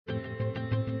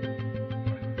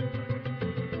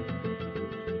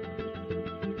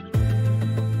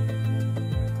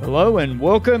Hello and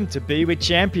welcome to Be With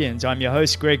Champions. I'm your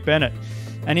host, Greg Bennett.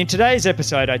 And in today's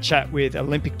episode, I chat with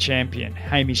Olympic champion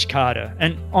Hamish Carter.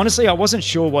 And honestly, I wasn't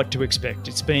sure what to expect.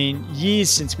 It's been years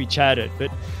since we chatted,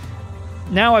 but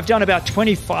now I've done about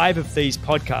 25 of these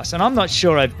podcasts, and I'm not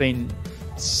sure I've been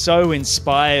so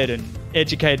inspired and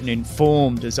educated and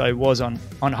informed as I was on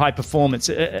high performance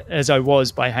as I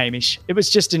was by Hamish. It was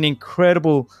just an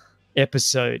incredible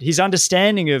episode. His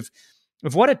understanding of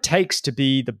what it takes to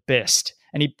be the best.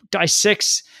 And he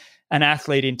dissects an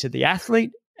athlete into the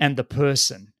athlete and the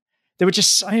person. There were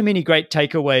just so many great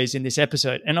takeaways in this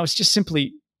episode. And I was just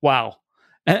simply, wow.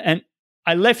 And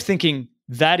I left thinking,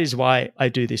 that is why I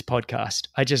do this podcast.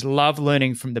 I just love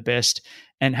learning from the best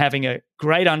and having a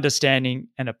great understanding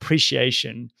and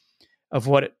appreciation of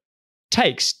what it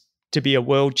takes to be a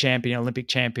world champion, Olympic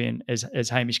champion, as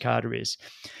Hamish Carter is.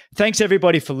 Thanks,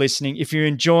 everybody, for listening. If you're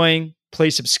enjoying,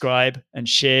 please subscribe and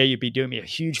share. You'd be doing me a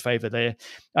huge favor there.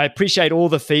 I appreciate all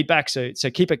the feedback, so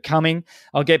keep it coming.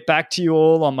 I'll get back to you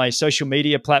all on my social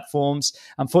media platforms.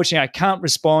 Unfortunately, I can't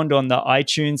respond on the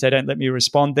iTunes. They don't let me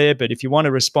respond there, but if you want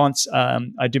a response,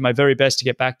 I do my very best to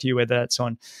get back to you, whether that's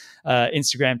on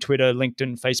Instagram, Twitter,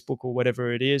 LinkedIn, Facebook, or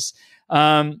whatever it is.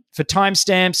 For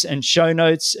timestamps and show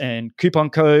notes and coupon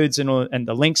codes and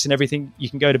the links and everything, you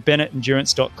can go to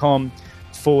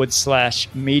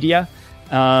bennettendurance.com/media.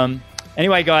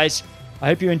 Anyway, guys, I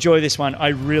hope you enjoy this one. I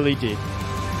really did.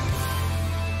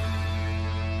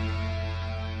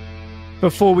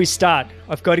 Before we start,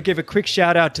 I've got to give a quick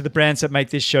shout out to the brands that make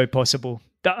this show possible.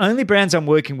 The only brands I'm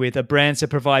working with are brands that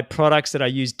provide products that I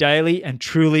use daily and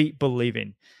truly believe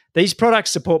in. These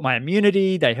products support my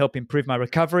immunity, they help improve my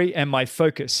recovery and my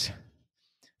focus.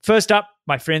 First up,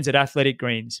 my friends at Athletic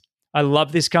Greens. I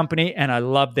love this company and I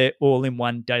love their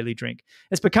all-in-one daily drink.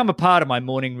 It's become a part of my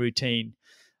morning routine.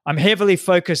 I'm heavily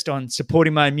focused on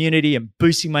supporting my immunity and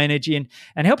boosting my energy and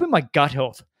helping my gut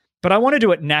health, but I want to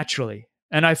do it naturally.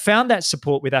 And I found that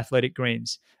support with Athletic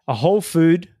Greens, a whole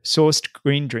food sourced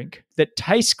green drink that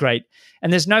tastes great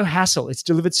and there's no hassle. It's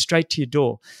delivered straight to your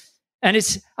door. And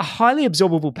it's a highly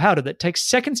absorbable powder that takes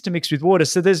seconds to mix with water,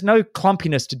 so there's no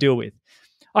clumpiness to deal with.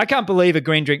 I can't believe a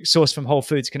green drink sourced from whole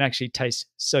foods can actually taste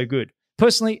so good.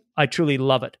 Personally, I truly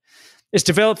love it. It's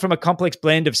developed from a complex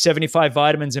blend of 75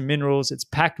 vitamins and minerals. It's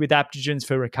packed with adaptogens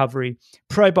for recovery,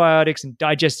 probiotics and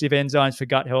digestive enzymes for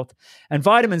gut health, and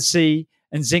vitamin C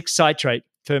and zinc citrate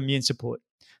for immune support.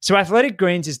 So Athletic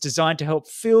Greens is designed to help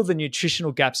fill the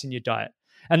nutritional gaps in your diet.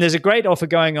 And there's a great offer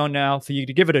going on now for you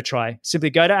to give it a try. Simply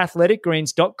go to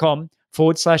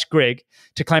athleticgreens.com/Greg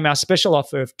to claim our special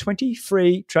offer of 20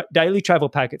 free daily travel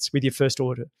packets with your first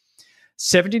order.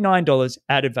 $79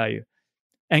 added value.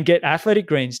 And get Athletic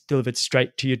Greens delivered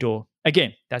straight to your door.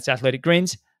 Again, that's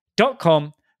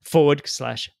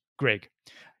athleticgreens.com/Greg.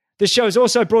 This show is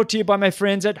also brought to you by my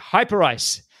friends at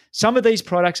Hyperice. Some of these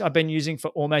products I've been using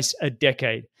for almost a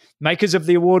decade. Makers of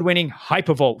the award-winning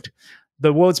Hypervolt,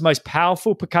 the world's most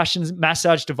powerful percussion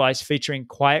massage device featuring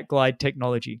Quiet Glide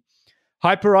technology.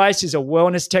 Hyperice is a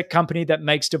wellness tech company that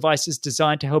makes devices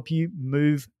designed to help you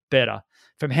move better.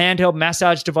 From handheld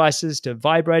massage devices to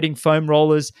vibrating foam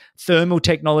rollers, thermal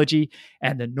technology,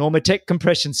 and the Normatec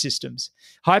compression systems,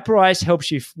 Hyperice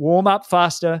helps you warm up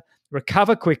faster,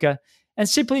 recover quicker, and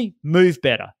simply move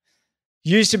better.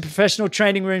 Used in professional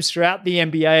training rooms throughout the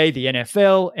NBA, the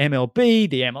NFL, MLB,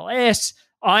 the MLS,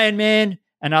 Ironman,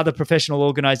 and other professional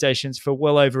organizations for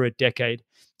well over a decade.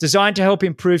 Designed to help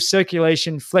improve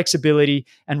circulation, flexibility,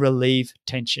 and relieve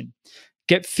tension.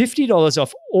 Get $50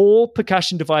 off all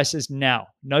percussion devices now,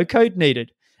 no code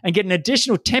needed, and get an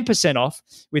additional 10% off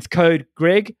with code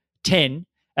GREG10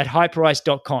 at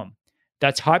hyperice.com.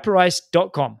 That's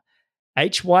hyperice.com,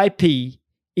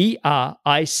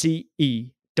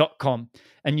 HYPERICE.com,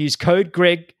 and use code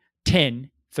GREG10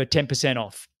 for 10%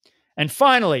 off. And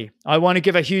finally, I want to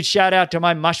give a huge shout out to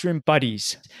my mushroom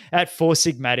buddies at Four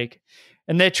Sigmatic,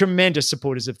 and they're tremendous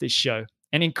supporters of this show.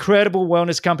 An incredible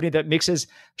wellness company that mixes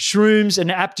shrooms and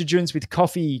adaptogens with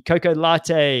coffee, cocoa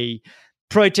latte,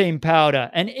 protein powder,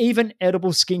 and even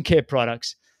edible skincare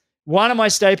products. One of my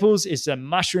staples is the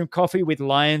mushroom coffee with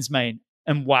lion's mane.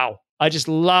 And wow, I just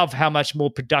love how much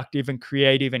more productive and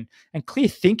creative and clear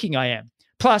thinking I am.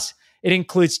 Plus, it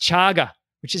includes chaga,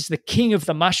 which is the king of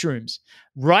the mushrooms.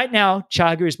 Right now,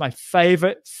 chaga is my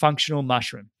favorite functional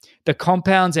mushroom. The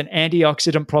compounds and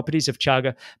antioxidant properties of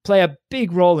chaga play a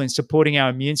big role in supporting our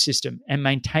immune system and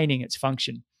maintaining its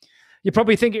function. You're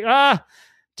probably thinking,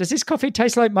 does this coffee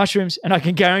taste like mushrooms? And I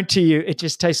can guarantee you it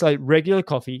just tastes like regular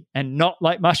coffee and not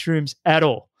like mushrooms at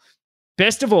all.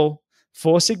 Best of all,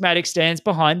 Four Sigmatic stands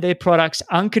behind their products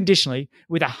unconditionally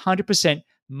with a 100%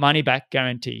 money-back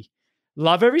guarantee.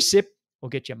 Love every sip, or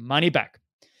get your money back.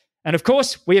 And of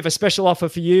course, we have a special offer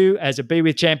for you as a Be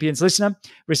With Champions listener.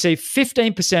 Receive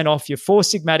 15% off your Four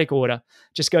Sigmatic order.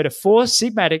 Just go to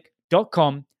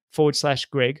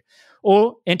foursigmatic.com/Greg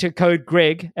or enter code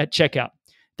Greg at checkout.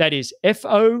 That is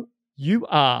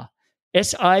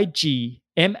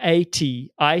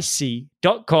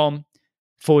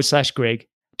foursigmatic.com/Greg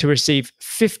to receive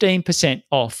 15%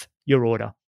 off your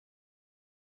order.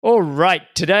 All right,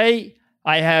 today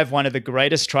I have one of the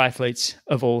greatest triathletes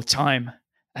of all time.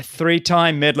 A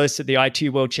 3-time medalist at the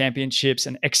ITU World Championships,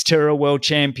 an Xterra World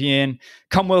Champion,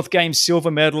 Commonwealth Games silver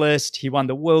medalist. He won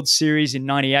the World Series in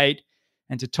 98.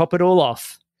 And to top it all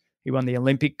off, he won the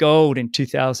Olympic gold in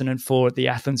 2004 at the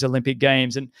Athens Olympic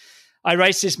Games. And I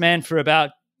raced this man for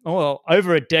about,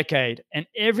 over a decade. And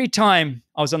every time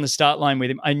I was on the start line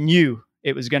with him, I knew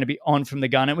it was going to be on from the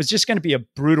gun. It was just going to be a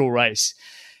brutal race.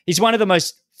 He's one of the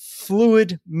most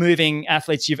fluid moving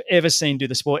athletes you've ever seen do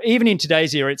the sport. Even in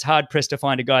today's era, it's hard pressed to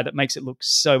find a guy that makes it look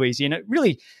so easy. And it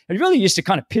really used to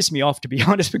kind of piss me off, to be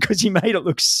honest, because he made it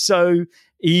look so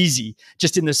easy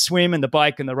just in the swim and the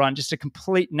bike and the run, just a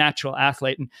complete natural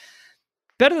athlete. And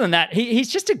better than that, he's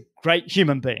just a great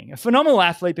human being, a phenomenal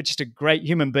athlete, but just a great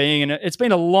human being. And it's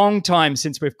been a long time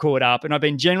since we've caught up, and I've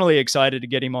been genuinely excited to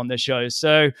get him on the show.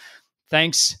 So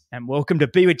thanks and welcome to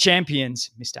Be With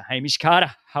Champions, Mr. Hamish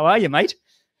Carter. How are you, mate?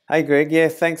 Hey, Greg. Yeah,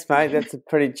 thanks, mate. That's a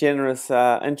pretty generous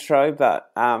intro.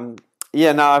 But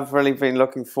I've really been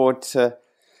looking forward to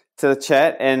the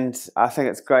chat, and I think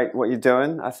it's great what you're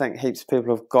doing. I think heaps of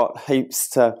people have got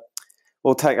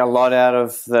will take a lot out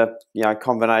of the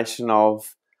combination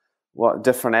of what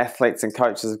different athletes and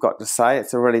coaches have got to say.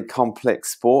 It's a really complex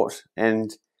sport,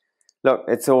 and look,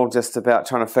 it's all just about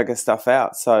trying to figure stuff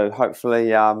out. So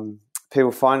hopefully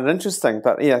people find it interesting.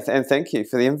 But yeah, and thank you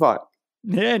for the invite.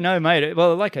 Yeah, no, mate.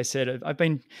 Well, like I said, I've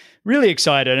been really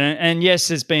excited. And yes,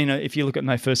 there's been, if you look at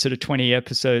my first sort of 20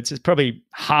 episodes, there's probably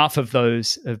half of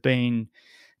those have been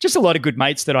just a lot of good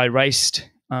mates that I raced,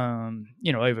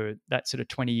 over that sort of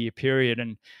 20-year period,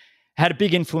 and had a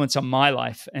big influence on my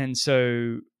life. And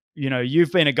so,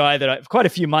 you've been a guy that quite a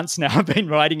few months now I've been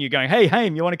writing you going, hey,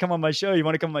 Haim, you want to come on my show? You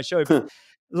want to come on my show? But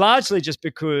largely just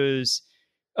because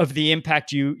of the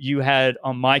impact you had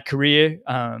on my career,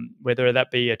 whether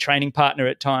that be a training partner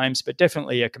at times, but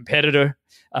definitely a competitor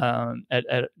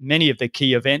at many of the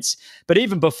key events. But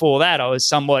even before that, I was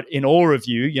somewhat in awe of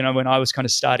you. When I was kind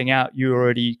of starting out, you were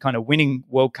already kind of winning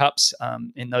World Cups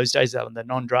in those days, the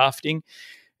non-drafting.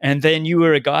 And then you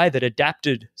were a guy that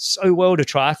adapted so well to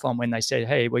triathlon when they said,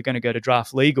 hey, we're going to go to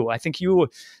draft legal. I think you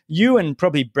and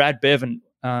probably Brad Bevan,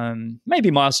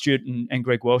 maybe Miles Stewart and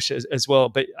Greg Walsh as well.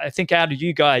 But I think out of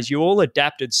you guys, you all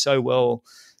adapted so well,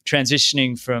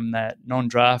 transitioning from that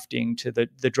non-drafting to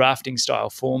the drafting style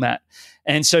format.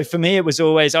 And so for me, I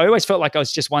always felt like I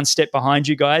was just one step behind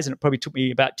you guys. And it probably took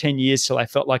me about 10 years till I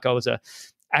felt like I was a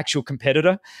actual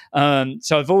competitor.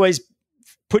 So I've always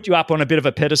put you up on a bit of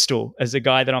a pedestal as a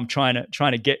guy that I'm trying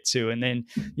to get to. And then,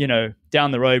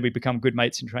 down the road, we become good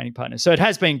mates and training partners. So it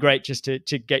has been great just to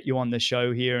get you on the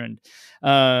show here. And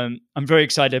I'm very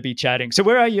excited to be chatting. So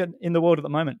where are you in the world at the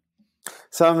moment?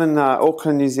 So I'm in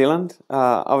Auckland, New Zealand.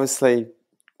 Obviously,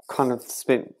 kind of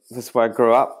spent this where I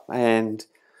grew up, and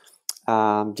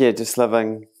just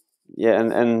living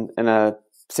in a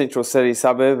central city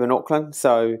suburb in Auckland.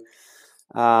 So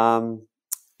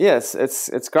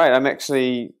it's great. I'm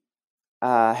actually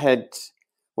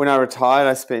when I retired,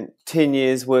 I spent 10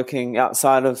 years working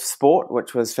outside of sport,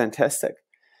 which was fantastic.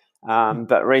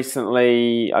 But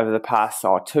recently, over the past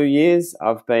 2 years,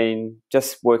 I've been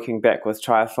just working back with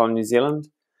Triathlon New Zealand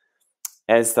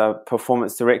as the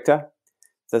performance director.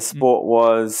 The sport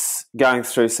was going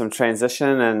through some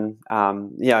transition, and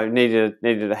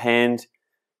needed a hand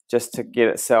just to get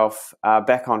itself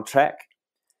back on track.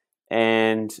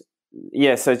 And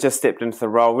so just stepped into the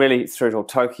role really through till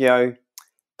Tokyo.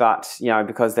 But,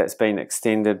 because that's been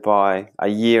extended by a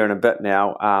year and a bit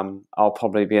now, I'll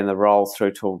probably be in the role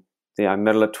through till the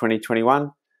middle of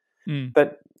 2021.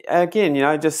 But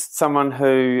again, just someone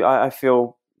who I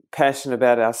feel passionate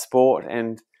about our sport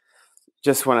and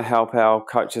just want to help our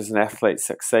coaches and athletes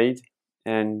succeed,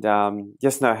 and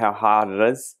just know how hard it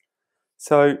is.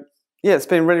 So, it's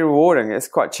been really rewarding. It's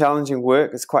quite challenging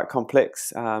work. It's quite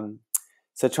complex.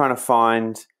 So trying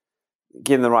to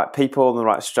getting the right people and the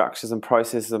right structures and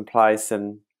processes in place,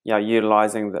 and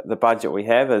utilising the budget we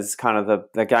have is kind of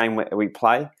the game we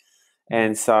play.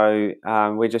 And so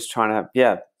we're just trying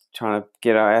to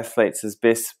get our athletes as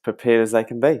best prepared as they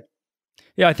can be.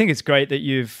 Yeah, I think it's great that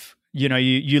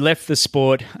you left the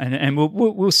sport, and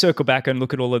we'll circle back and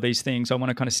look at all of these things. I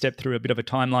want to kind of step through a bit of a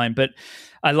timeline, but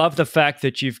I love the fact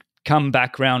that you've come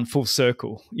back round full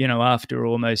circle, after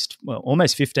almost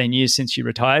 15 years since you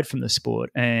retired from the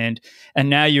sport. And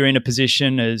now you're in a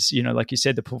position as, like you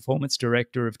said, the performance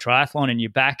director of triathlon, and you're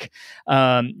back.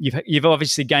 You've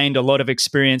obviously gained a lot of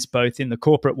experience both in the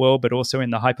corporate world, but also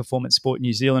in the high performance sport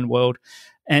New Zealand world.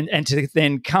 And to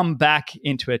then come back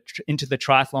into the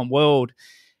triathlon world,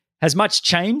 has much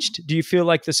changed? Do you feel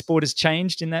like the sport has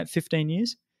changed in that 15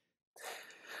 years?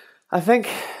 I think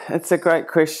it's a great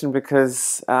question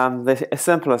because the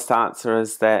simplest answer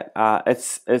is that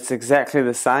it's exactly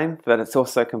the same, but it's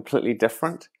also completely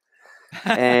different.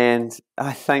 And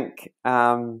I think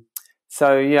so.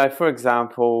 For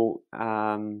example,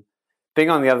 being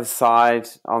on the other side,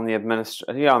 on the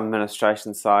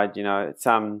administration side,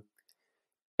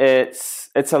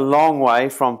 it's a long way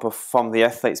from the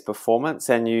athlete's performance,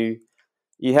 and you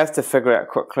have to figure out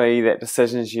quickly that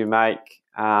decisions you make.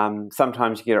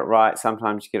 Sometimes you get it right,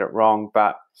 sometimes you get it wrong,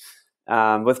 but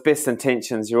with best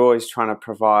intentions, you're always trying to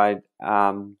provide,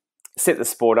 set the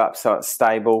sport up so it's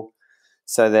stable,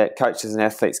 so that coaches and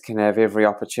athletes can have every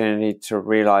opportunity to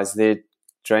realise their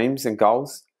dreams and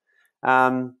goals.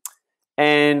 And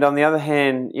on the other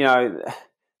hand,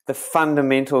 the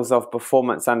fundamentals of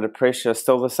performance under pressure are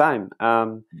still the same.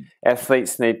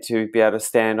 Athletes need to be able to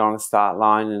stand on a start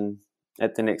line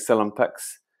at the next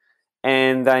Olympics,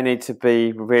 and they need to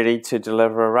be ready to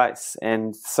deliver a race.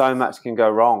 And so much can go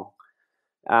wrong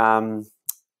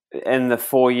in the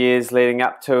 4 years leading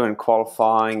up to and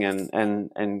qualifying and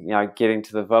getting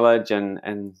to the village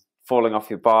and falling off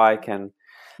your bike. And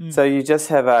so you just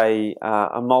have a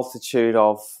multitude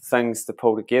of things to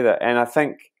pull together. And I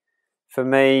think for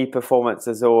me, performance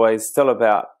is always still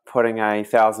about putting a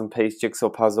 1,000-piece jigsaw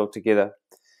puzzle together.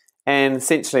 And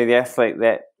essentially the athlete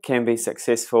that can be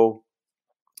successful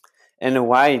in a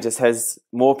way just has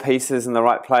more pieces in the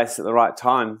right place at the right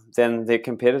time than their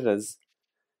competitors,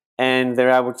 and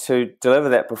they're able to deliver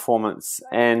that performance.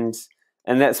 And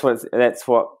that's what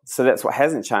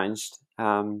hasn't changed.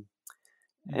 And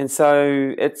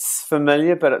so it's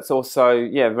familiar, but it's also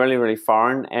really, really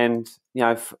foreign. And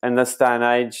in this day and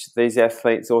age, these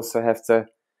athletes also have to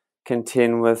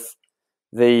contend with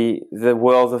the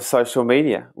world of social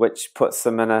media, which puts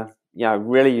them in a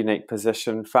really unique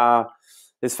position.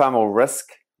 There's far more risk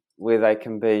where they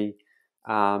can be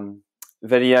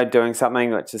video doing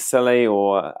something which is silly,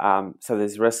 or so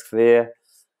there's risk there.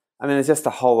 I mean, there's just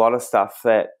a whole lot of stuff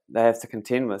that they have to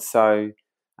contend with. So,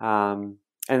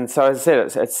 and so as I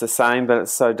said, it's the same, but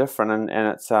it's so different, and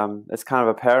it's kind of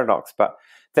a paradox. But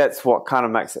that's what kind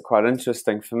of makes it quite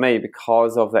interesting for me,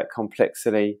 because of that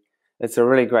complexity. It's a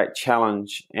really great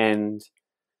challenge, and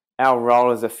our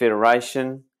role as a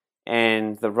federation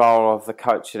and the role of the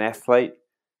coach and athlete,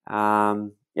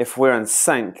 if we're in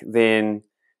sync, then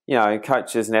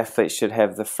coaches and athletes should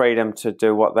have the freedom to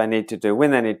do what they need to do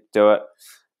when they need to do it,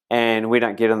 and we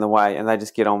don't get in the way, and they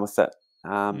just get on with it.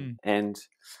 And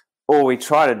all we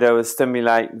try to do is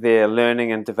stimulate their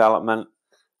learning and development.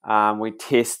 We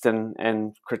test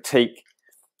and critique,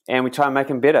 and we try and make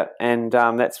them better. And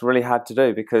that's really hard to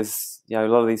do because a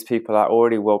lot of these people are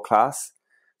already world class.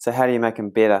 So how do you make them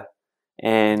better?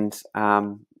 And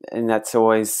that's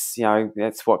always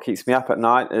that's what keeps me up at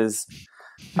night. Is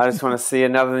I just want to see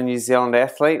another New Zealand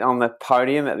athlete on the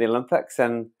podium at the Olympics,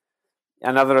 and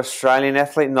another Australian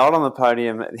athlete not on the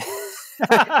podium.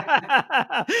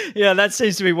 Yeah, that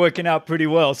seems to be working out pretty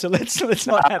well. So let's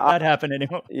not have that happen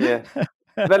anymore. Yeah.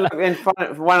 But look,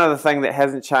 one other thing that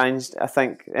hasn't changed, I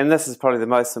think, and this is probably the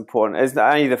most important, is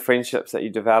not only the friendships that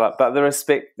you develop, but the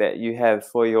respect that you have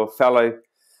for your fellow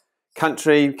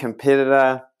country,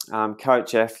 competitor,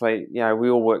 coach, athlete. We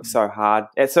all work so hard.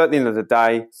 So at the end of the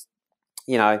day,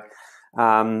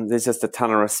 there's just a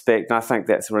ton of respect, and I think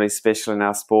that's really special in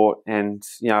our sport. And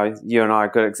you and I are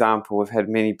a good example. We've had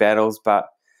many battles, but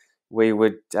we're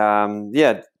good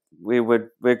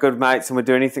mates, and we'd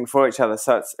do anything for each other.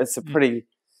 So it's pretty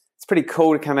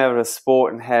cool to come out of a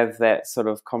sport and have that sort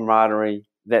of camaraderie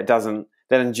that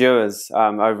endures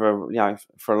over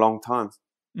for a long time.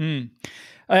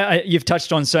 You've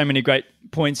touched on so many great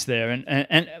points there,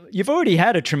 and you've already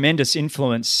had a tremendous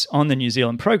influence on the New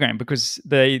Zealand program, because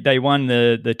they won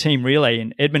the team relay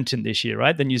in Edmonton this year,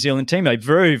 right? The New Zealand team, a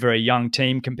very, very young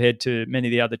team compared to many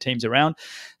of the other teams around.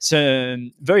 So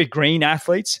very green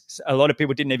athletes. A lot of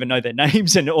people didn't even know their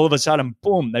names, and all of a sudden,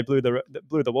 boom, they blew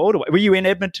the world away. Were you in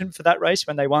Edmonton for that race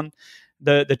when they won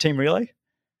the team relay?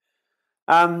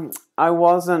 I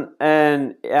wasn't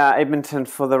in Edmonton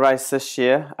for the race this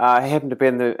year. I happened to be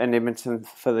in Edmonton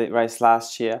for the race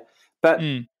last year. But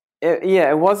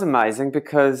it was amazing,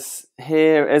 because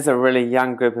here is a really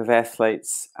young group of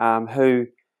athletes who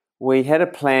we had a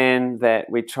plan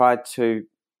that we tried to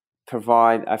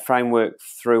provide a framework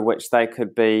through which they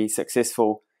could be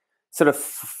successful sort of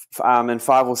in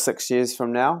 5 or 6 years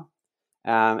from now.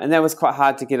 And that was quite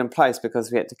hard to get in place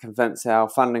because we had to convince our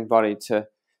funding body to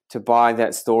buy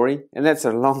that story. And that's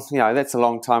a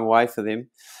long time away for them.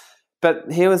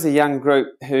 But here was a young group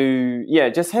who,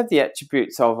 just had the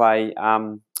attributes of a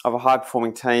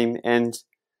high-performing team, and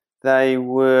they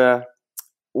were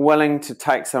willing to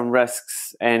take some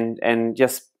risks and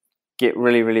just get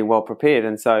really, really well prepared.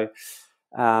 And so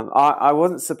I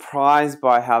wasn't surprised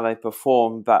by how they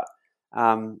performed, but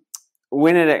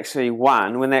when they actually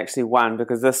won,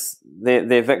 because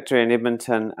their victory in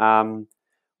Edmonton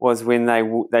was when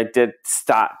they did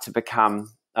start to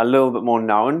become a little bit more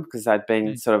known because they'd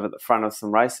been sort of at the front of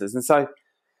some races. And so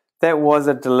that was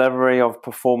a delivery of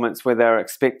performance where they were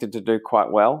expected to do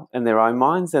quite well in their own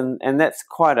minds. And that's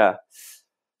quite a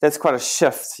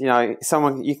shift. You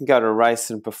can go to a race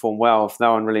and perform well if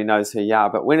no one really knows who you are.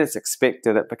 But when it's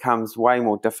expected, it becomes way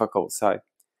more difficult. So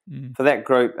for that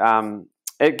group,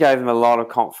 it gave them a lot of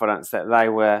confidence that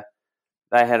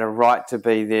they had a right to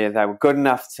be there. They were good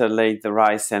enough to lead the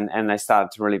race, and they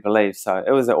started to really believe. So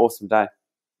it was an awesome day.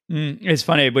 It's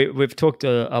funny. We've talked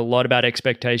a lot about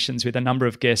expectations with a number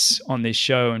of guests on this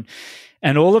show,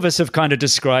 and all of us have kind of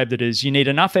described it as you need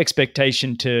enough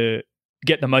expectation to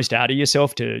get the most out of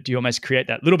yourself. Do you almost create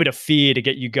that little bit of fear to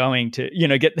get you going to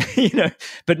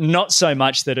but not so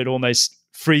much that it almost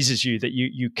freezes you that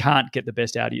you can't get the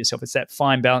best out of yourself. It's that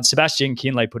fine balance. Sebastian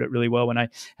Kinley put it really well when I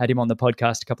had him on the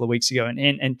podcast a couple of weeks ago,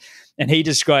 and he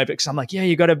described it because I'm like,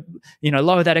 you got to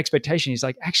lower that expectation. He's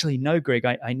like, actually, no, Greg,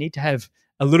 I need to have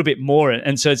a little bit more.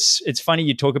 And so it's funny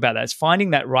you talk about that. It's finding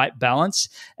that right balance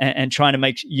and trying to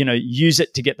make, use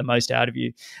it to get the most out of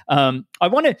you. I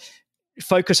want to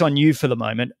focus on you for the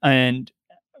moment. And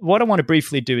what I want to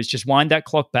briefly do is just wind that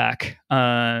clock back.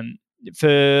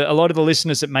 For a lot of the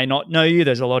listeners that may not know you,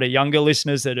 there's a lot of younger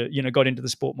listeners that got into the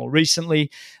sport more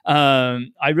recently.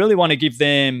 I really want to give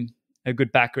them a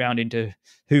good background into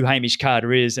who Hamish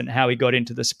Carter is and how he got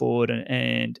into the sport,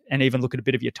 and even look at a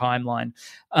bit of your timeline.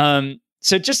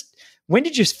 So just when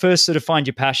did you first sort of find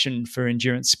your passion for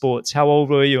endurance sports? How old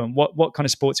were you, and what kind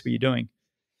of sports were you doing?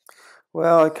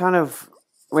 Well, I kind of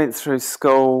went through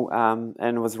school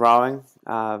and was rowing.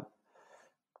 Kind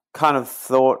of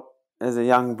thought as a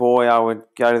young boy I would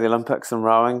go to the Olympics in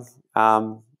rowing.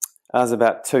 I was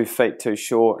about 2 feet too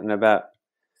short and about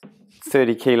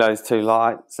 30 kilos too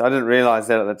light. So I didn't realise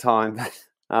that at the time.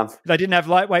 They didn't have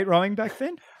lightweight rowing back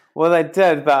then? Well, they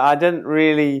did, but I didn't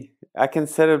really. I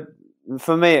considered,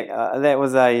 for me, that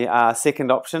was a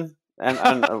second option,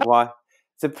 and why?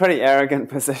 It's a pretty arrogant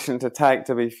position to take,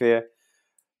 to be fair.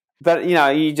 But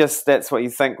that's what you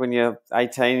think when you're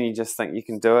 18. You just think you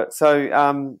can do it.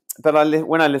 So, but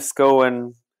when I left school,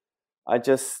 and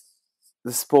the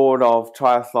sport of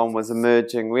triathlon was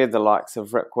emerging. We had the likes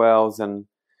of Rick Wells and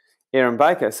Aaron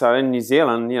Baker. So in New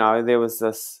Zealand, there was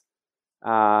this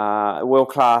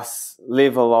world-class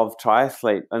level of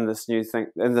triathlete in this new thing,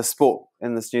 in this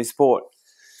new sport.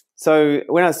 So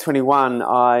when I was 21,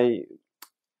 I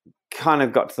kind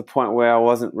of got to the point where I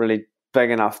wasn't really big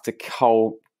enough to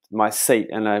hold my seat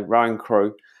in a rowing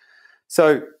crew.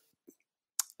 So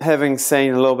having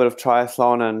seen a little bit of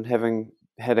triathlon and having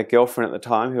had a girlfriend at the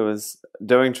time who was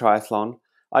doing triathlon,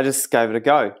 I just gave it a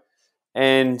go.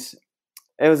 And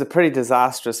it was a pretty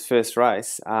disastrous first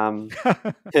race.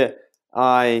 Because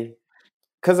I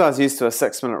was used to a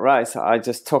 6-minute race, I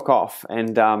just took off,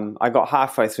 and I got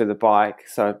halfway through the bike,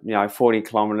 so 40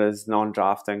 kilometers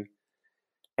non-drafting,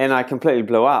 and I completely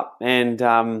blew up. And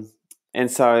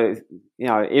so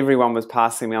everyone was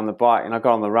passing me on the bike, and I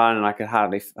got on the run, and I could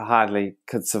hardly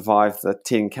could survive the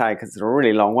 10K because it's a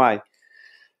really long way.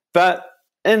 But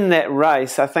in that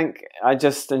race, I think I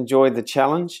just enjoyed the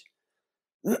challenge,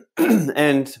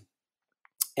 and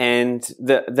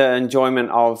the enjoyment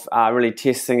of really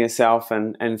testing yourself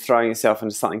and throwing yourself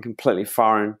into something completely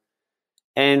foreign.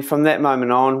 And from that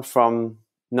moment on, from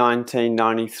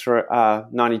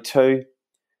 1992,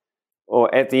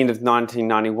 or at the end of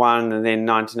 1991 and then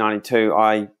 1992,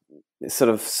 I sort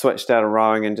of switched out of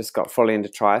rowing and just got fully into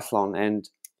triathlon. And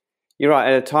you're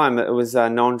right, at a time it was a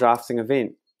non-drafting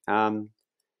event.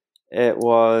 It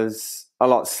was a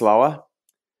lot slower,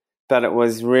 but it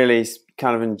was really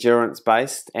kind of endurance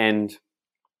based, and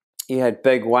you had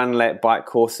big 1-lap bike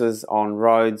courses on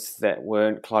roads that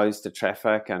weren't closed to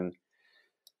traffic, and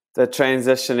the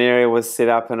transition area was set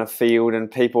up in a field,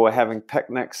 and people were having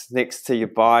picnics next to your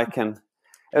bike, and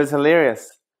it was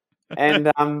hilarious.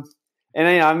 And I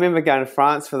remember going to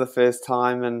France for the first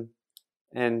time,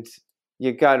 and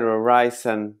you go to a race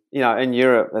and, in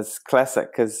Europe it's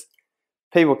classic because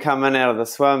people come in out of the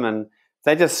swim and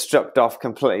they just stripped off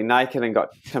completely naked and got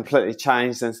completely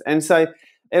changed. And so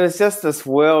it was just this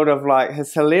world of like,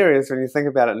 it's hilarious when you think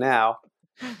about it now.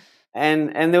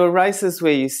 And there were races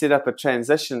where you set up a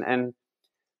transition and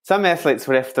some athletes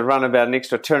would have to run about an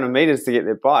extra 200 meters to get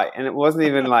their bike. And it wasn't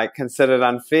even like considered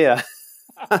unfair.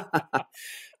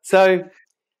 So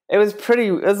it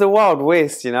was a wild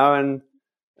west, and,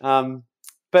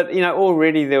 but,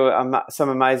 already there were some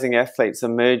amazing athletes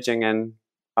emerging, and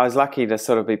I was lucky to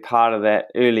sort of be part of that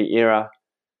early era.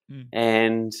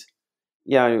 And,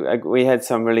 we had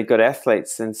some really good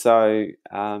athletes. And so,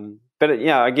 but,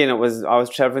 again, I was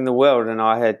traveling the world and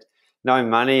I had no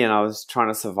money and I was trying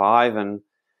to survive. And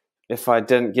if I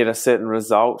didn't get a certain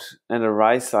result in a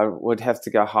race, I would have to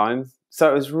go home. So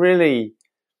it was really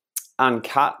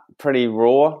uncut, pretty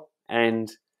raw,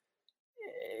 and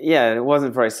it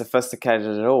wasn't very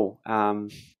sophisticated at all. I'm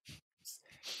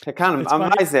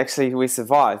amazed actually we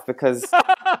survived because,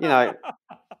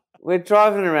 we're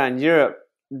driving around Europe,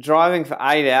 driving for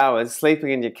 8 hours, sleeping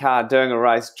in your car, doing a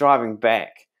race, driving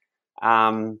back.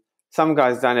 Some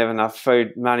guys don't have enough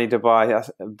money to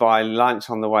buy lunch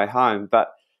on the way home,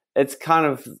 but it's kind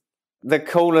of the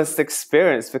coolest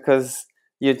experience because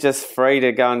you're just free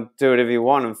to go and do whatever you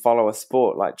want and follow a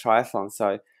sport like triathlon.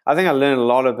 So I think I learned a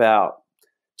lot about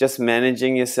just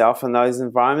managing yourself in those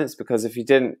environments, because if you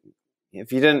didn't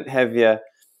have your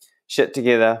shit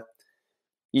together,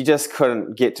 you just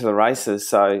couldn't get to the races.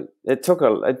 So it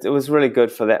was really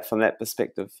good for that, from that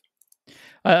perspective.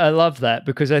 I love that,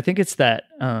 because I think it's that,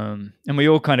 and we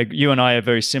all you and I are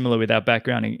very similar with our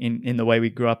background in the way we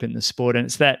grew up in the sport, and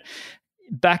it's that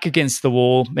back against the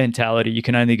wall mentality. You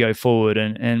can only go forward.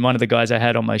 And one of the guys I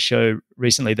had on my show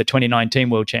recently, the 2019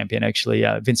 world champion, actually,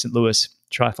 Vincent Lewis,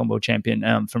 triathlon world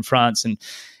champion from France,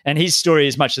 and his story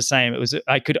is much the same. It was,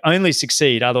 I could only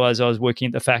succeed, otherwise I was working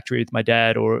at the factory with my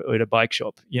dad or at a bike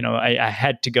shop. I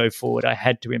had to go forward. I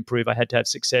had to improve. I had to have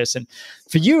success. And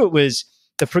for you,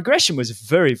 the progression was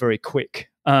very, very quick.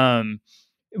 When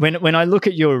I look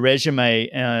at your resume,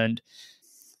 and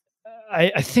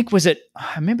I think I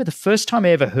remember the first time I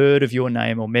ever heard of your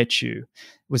name or met you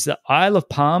was the Isle of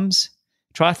Palms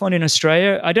triathlon in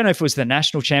Australia. I don't know if it was the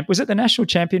national was it the national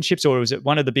championships, or was it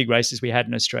one of the big races we had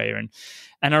in Australia?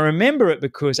 And I remember it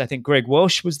because I think Greg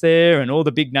Walsh was there and all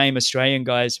the big name Australian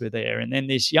guys were there. And then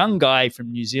this young guy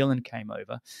from New Zealand came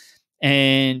over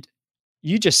and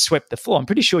you just swept the floor. I'm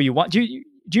pretty sure you won. Do you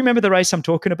remember the race I'm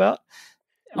talking about?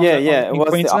 It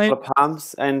was the Isle of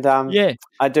Palms, and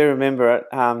I do remember it.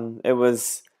 It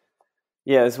was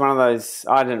one of those.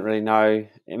 I didn't really know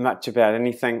much about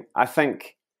anything. I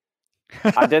think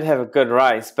I did have a good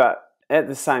race, but at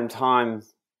the same time,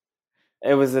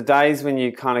 it was the days when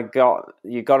you kind of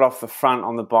got off the front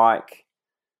on the bike.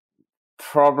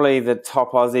 Probably the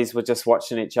top Aussies were just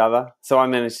watching each other, so I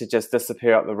managed to just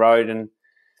disappear up the road and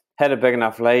had a big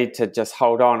enough lead to just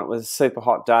hold on. It was a super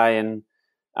hot day, and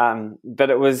but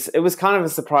it was kind of a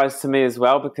surprise to me as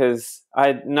well, because I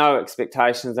had no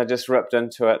expectations. I just ripped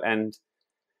into it,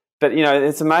 but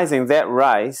it's amazing that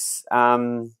race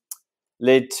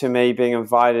led to me being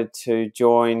invited to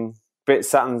join Brett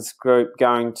Sutton's group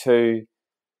going to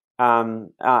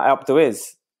Alpe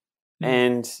d'Huez,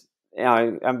 and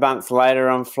a month later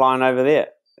I'm flying over there,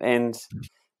 and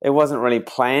it wasn't really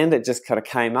planned. It just kind of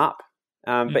came up.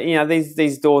 But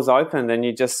these doors opened, and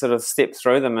you just sort of step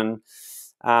through them, and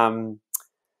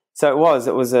so it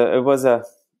was a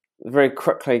very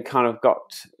quickly kind of got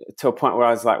to a point where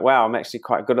I was like, wow, I'm actually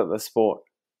quite good at this sport.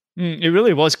 It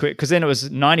really was quick, because then it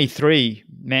was 93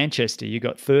 Manchester. You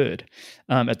got third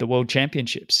at the World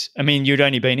Championships. I mean, you'd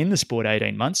only been in the sport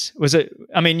 18 months. Was it?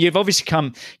 I mean, you've obviously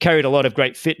carried a lot of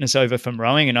great fitness over from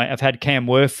rowing, and I've had Cam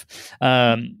Worth.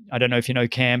 I don't know if you know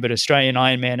Cam, but Australian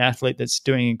Ironman athlete that's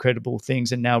doing incredible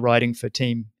things and now riding for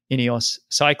Team Ineos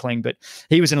Cycling. But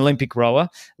he was an Olympic rower,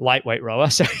 lightweight rower,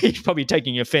 so he's probably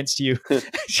taking offense to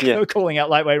you calling out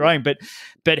lightweight rowing. But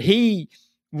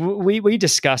we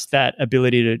discussed that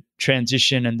ability to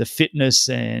transition and the fitness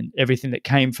and everything that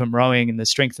came from rowing and the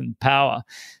strength and power.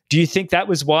 Do you think that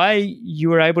was why you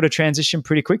were able to transition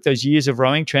pretty quick? Those years of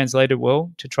rowing translated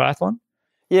well to triathlon?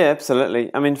 Yeah, absolutely.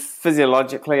 I mean,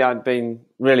 physiologically, I'd been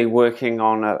really working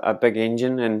on a big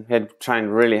engine and had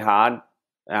trained really hard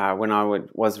when I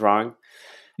was rowing.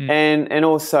 And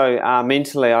also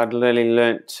mentally, I'd really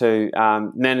learnt to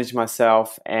manage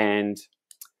myself and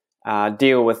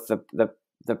deal with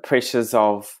the pressures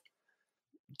of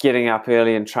getting up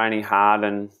early and training hard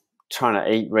and trying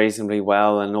to eat reasonably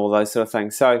well and all those sort of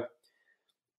things. So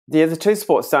the two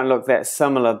sports don't look that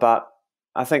similar, but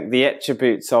I think the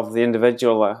attributes of the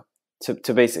individual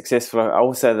to be successful are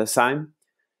also the same.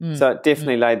 So it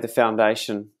definitely laid the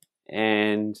foundation.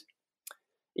 And,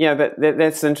 but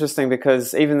that's interesting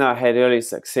because even though I had early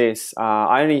success,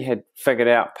 I only had figured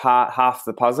out half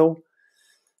the puzzle.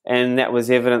 And that was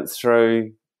evidenced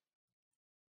through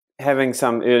having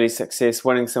some early success,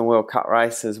 winning some World Cup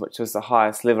races, which was the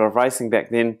highest level of racing back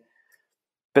then,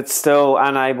 but still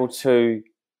unable to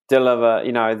deliver,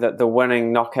 the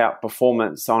winning knockout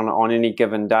performance on any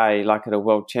given day, like at a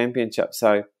World Championship.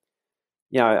 So,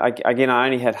 I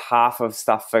only had half of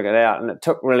stuff figured out, and it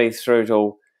took really through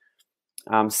till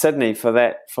Sydney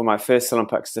for my first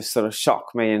Olympics to sort of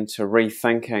shock me into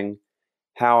rethinking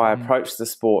how I approach the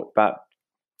sport. But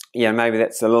maybe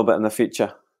that's a little bit in the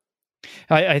future.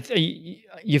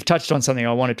 You've touched on something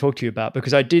I want to talk to you about,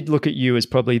 because I did look at you as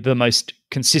probably the most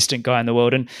consistent guy in the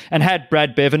world, and had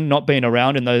Brad Bevan not been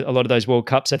around in a lot of those World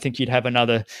Cups, I think you'd have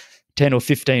another 10 or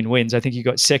 15 wins. I think you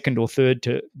got second or third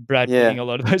to Brad winning a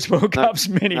lot of those World Cups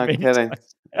many kidding.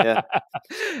 Times. Yeah.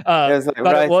 It was like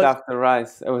race after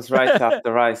race. It was race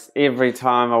after race. Every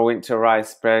time I went to a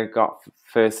race, Brad got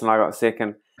first and I got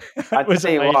second. I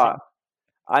tell you what,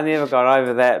 I never got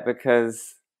over that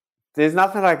because there's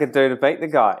nothing I could do to beat the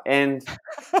guy. And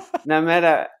no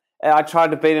matter, I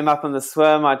tried to beat him up in the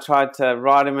swim. I tried to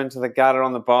ride him into the gutter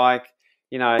on the bike.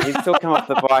 He'd still come off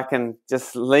the bike and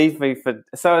just leave me for.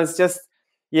 So it's just,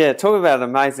 talk about an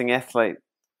amazing athlete.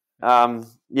 Well,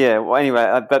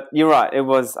 anyway, but you're right. I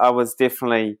was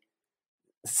definitely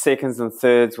seconds and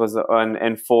thirds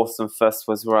and fourths and fifths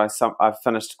was where I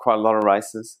finished quite a lot of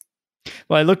races.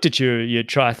 Well, I looked at your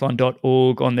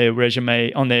triathlon.org on their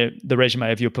resume, on the resume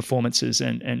of your performances,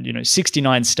 and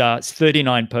 69 starts,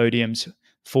 39 podiums,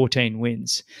 14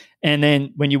 wins. And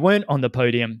then when you weren't on the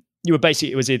podium, you were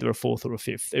basically, it was either a fourth or a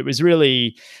fifth. It was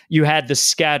really, you had the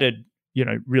scattered,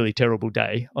 really terrible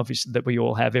day, obviously, that we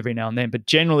all have every now and then. But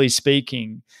generally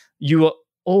speaking, you were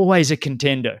always a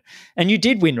contender. And you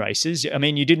did win races. I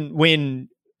mean, you didn't win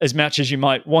as much as you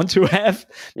might want to have,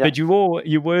 but you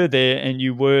were there and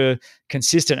you were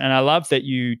consistent. And I love that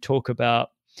you talk about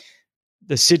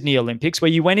the Sydney Olympics,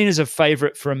 where you went in as a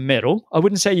favourite for a medal. I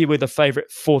wouldn't say you were the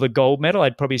favourite for the gold medal.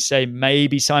 I'd probably say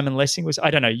maybe Simon Lessing was.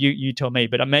 I don't know. You tell me.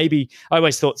 But I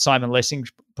always thought Simon Lessing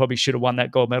probably should have won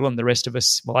that gold medal, and the rest of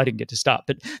us. Well, I didn't get to start,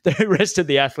 but the rest of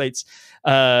the athletes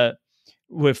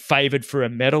were favoured for a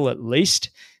medal at least.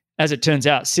 As it turns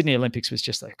out, Sydney Olympics was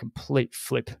just a complete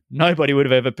flip. Nobody would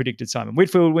have ever predicted Simon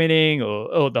Whitfield winning,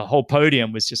 or the whole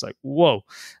podium was just like, whoa.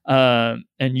 And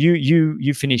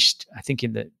you finished, I think,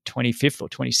 in the 25th or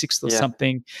 26th or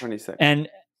something. 26th.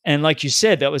 And like you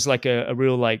said, that was like a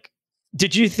real,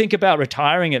 did you think about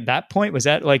retiring at that point? Was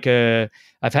that like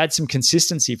I've had some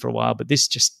consistency for a while, but this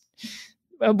just,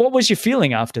 what was your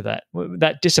feeling after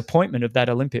that disappointment of that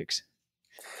Olympics?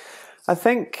 I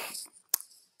think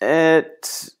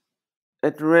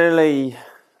it really,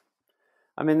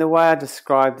 the way I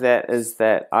describe that is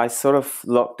that I sort of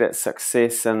looked at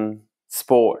success in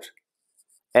sport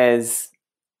as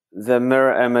the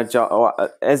mirror image,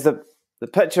 or as the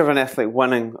picture of an athlete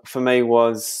winning for me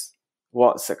was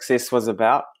what success was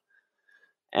about.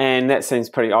 And that seems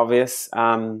pretty obvious.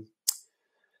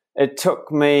 It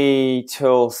took me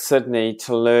till Sydney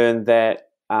to learn that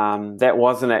that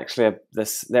wasn't actually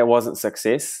that wasn't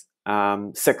success.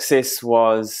 Success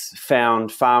was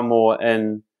found far more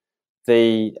in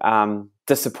the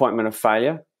disappointment of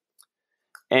failure,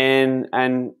 and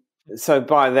so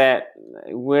by that,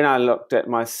 when I looked at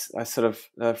I sort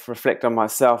of reflect on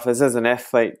myself as an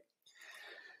athlete,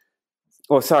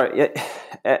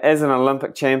 as an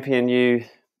Olympic champion.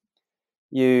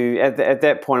 You at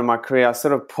that point in my career, I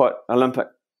sort of put Olympic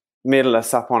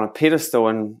medalists up on a pedestal,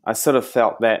 and I sort of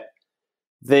felt that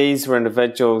these were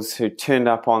individuals who turned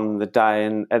up on the day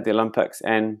at the Olympics,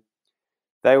 and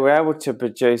they were able to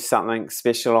produce something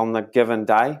special on the given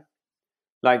day.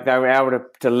 Like, they were able to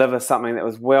deliver something that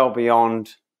was well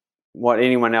beyond what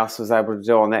anyone else was able to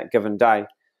do on that given day.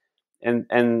 And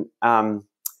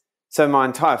so my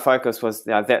entire focus was,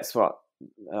 that's what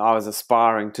I was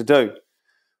aspiring to do.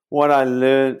 What I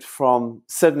learned from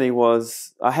Sydney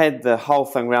was I had the whole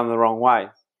thing round the wrong way,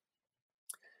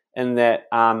 in that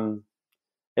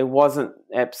it wasn't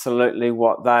absolutely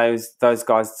what those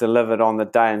guys delivered on the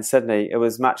day in Sydney. It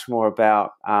was much more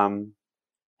about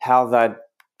how they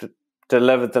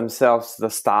delivered themselves to the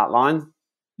start line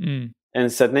in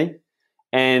Sydney,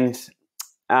 and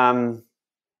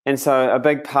so a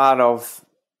big part of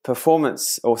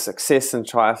performance or success in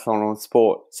triathlon or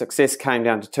sport, success came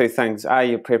down to two things: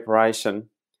 your preparation,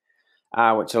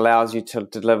 which allows you to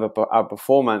deliver a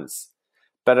performance,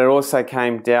 but it also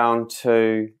came down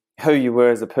to who you were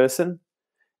as a person.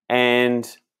 And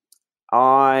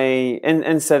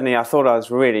in Sydney, I thought I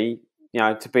was ready,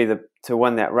 to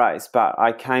win that race, but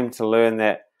I came to learn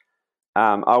that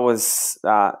I was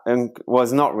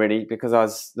not ready, because I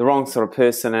was the wrong sort of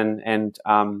person, and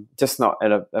just not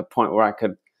at a point where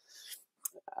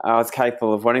I was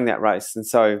capable of winning that race. And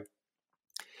so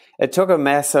it took a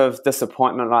massive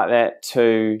disappointment like that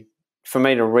for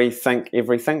me to rethink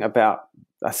everything about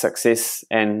a success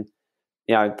and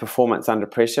performance under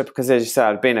pressure, because, as you say,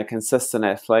 I'd been a consistent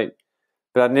athlete,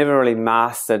 but I'd never really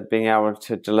mastered being able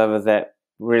to deliver that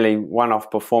really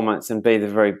one-off performance and be the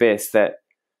very best that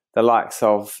the likes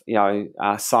of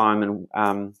Simon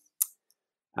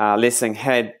Lessing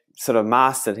had sort of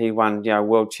mastered. He won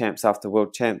world champs after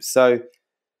world champs. So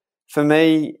for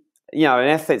me, an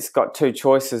athlete's got two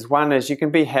choices. One is you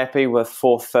can be happy with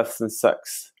 4th, 5th, and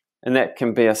 6th, and that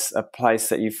can be a place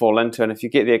that you fall into. And if you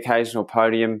get the occasional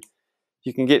podium,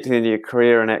 you can get to the end of your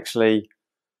career and actually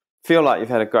feel like you've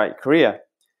had a great career.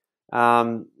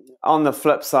 On the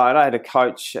flip side, I had a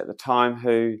coach at the time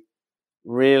who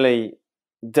really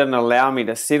didn't allow me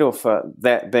to settle for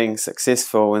that being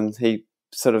successful, and he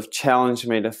sort of challenged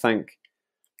me to think,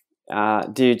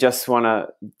 do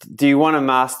you want to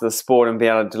master the sport and be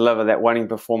able to deliver that winning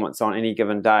performance on any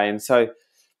given day? And so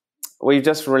we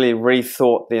just really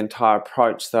rethought the entire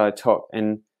approach that I took,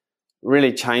 and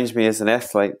really changed me as an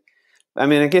athlete. I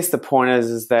mean, I guess the point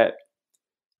is that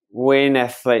when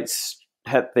athletes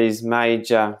hit these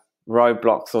major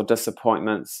roadblocks or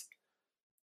disappointments,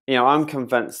 I'm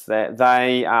convinced that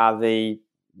they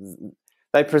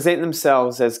present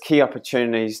themselves as key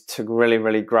opportunities to really,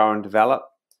 really grow and develop.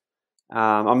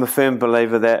 I'm a firm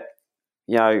believer that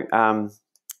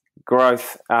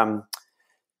growth,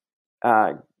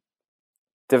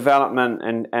 development,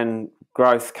 and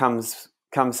growth comes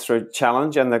through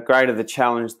challenge, and the greater the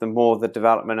challenge, the more the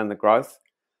development and the growth.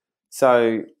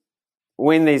 So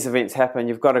when these events happen,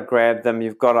 you've got to grab them,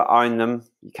 you've got to own them.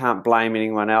 You can't blame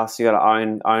anyone else. You've got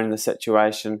to own the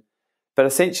situation. But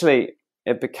essentially,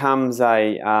 it becomes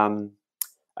a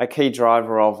key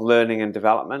driver of learning and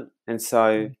development. And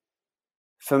so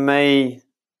for me,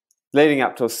 leading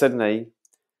up to Sydney,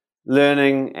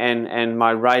 learning and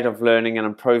my rate of learning and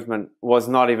improvement was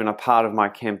not even a part of my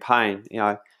campaign,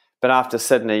 But after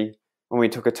Sydney, when we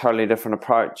took a totally different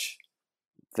approach,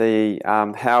 the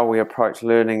how we approach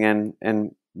learning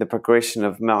and the progression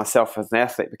of myself as an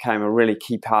athlete became a really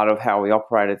key part of how we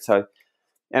operated. So,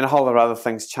 and a whole lot of other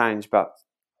things changed. But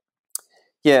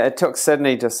yeah, it took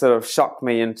Sydney to sort of shock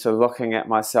me into looking at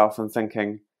myself and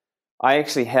thinking, I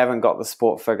actually haven't got the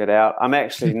sport figured out. I'm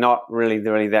actually not really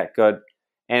that good,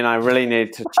 and I really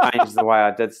need to change the way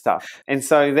I did stuff. And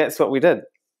so that's what we did.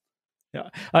 Yeah,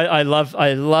 I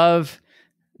love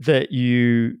that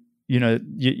you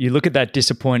look at that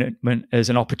disappointment as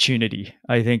an opportunity.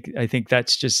 I think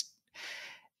that's just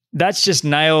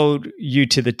nailed you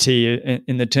to the T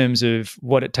in the terms of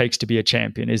what it takes to be a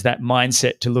champion, is that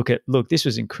mindset to look, this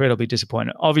was incredibly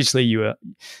disappointing. Obviously, you were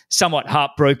somewhat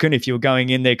heartbroken if you were going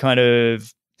in there kind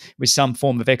of with some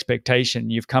form of expectation.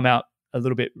 You've come out a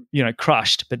little bit,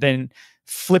 crushed, but then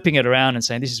flipping it around and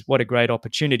saying, this is what a great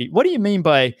opportunity. What do you mean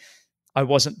by I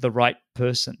wasn't the right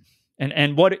person?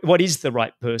 And what is the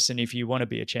right person if you want to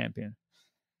be a champion?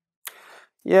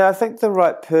 Yeah, I think the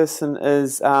right person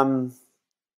is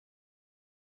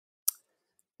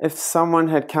if someone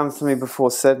had come to me before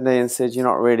Sydney and said, you're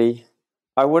not ready,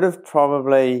 I would have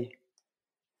probably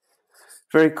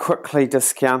very quickly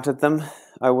discounted them.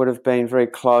 I would have been very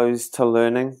closed to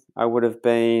learning. I would have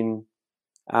been,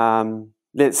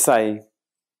 let's say,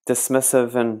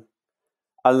 dismissive and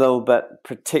a little bit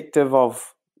protective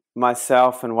of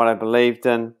myself and what I believed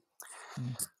in.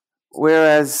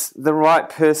 Whereas the right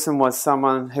person was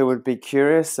someone who would be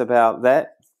curious about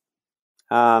that.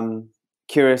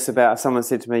 Curious about if someone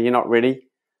said to me, you're not ready.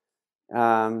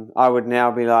 I would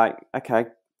now be like, okay,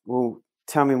 well,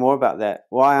 tell me more about that.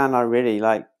 Why aren't I ready?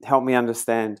 Like, help me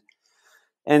understand.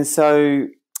 And so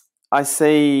I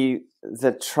see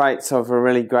the traits of a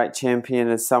really great champion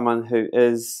as someone who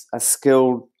is a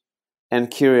skilled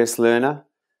and curious learner.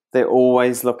 They're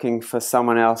always looking for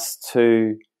someone else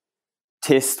to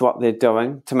test what they're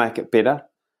doing to make it better.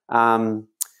 They're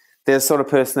the sort of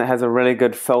person that has a really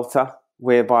good filter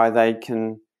whereby they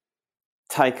can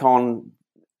take on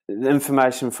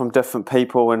information from different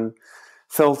people and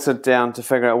filter down to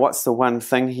figure out what's the one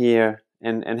thing here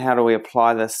and how do we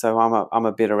apply this so I'm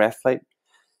a better athlete.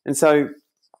 And so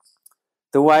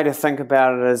the way to think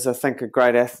about it is, I think a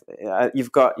great athlete,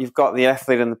 you've got the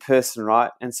athlete and the person,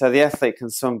 right? And so the athlete can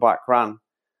swim, bike, run,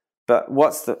 but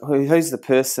who's the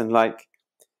person? Like,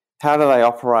 how do they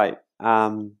operate?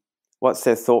 What's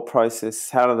their thought process?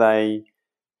 How do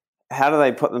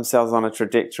they put themselves on a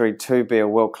trajectory to be a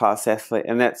world-class athlete?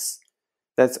 And that's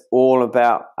all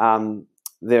about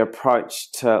their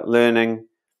approach to learning,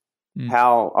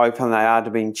 how open they are to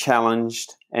being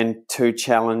challenged and to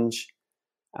challenge.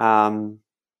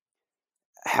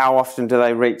 How often do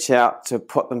they reach out to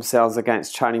put themselves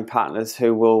against training partners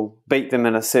who will beat them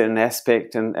in a certain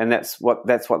aspect, and that's what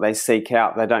they seek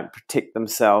out. They don't protect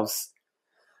themselves.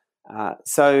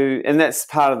 And that's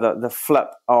part of the flip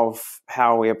of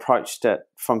how we approached it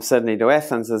from Sydney to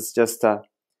Athens, is just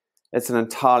it's an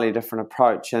entirely different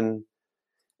approach. And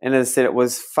as I said, it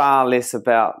was far less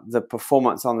about the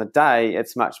performance on the day.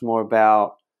 It's much more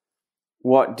about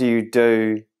what do you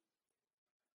do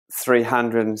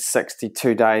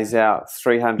 362 days out,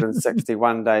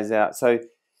 361 days out. So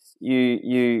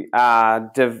you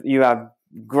are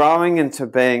growing into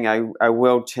being a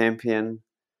world champion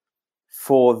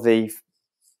for the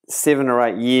 7 or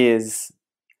 8 years.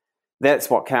 That's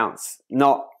what counts,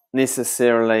 not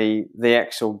necessarily the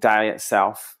actual day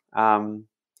itself. And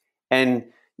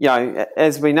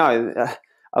as we know,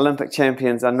 Olympic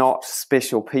champions are not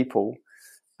special people.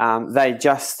 They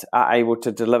just are able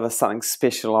to deliver something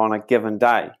special on a given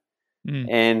day.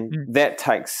 That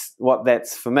takes,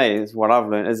 that's for me, is what I've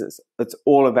learned, is it's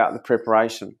all about the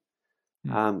preparation.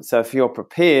 So if you're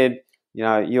prepared,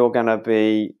 you're going to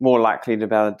be more likely to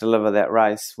be able to deliver that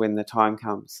race when the time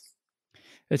comes.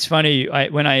 It's funny,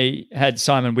 when I had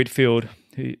Simon Whitfield,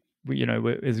 who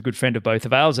is a good friend of both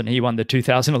of ours, and he won the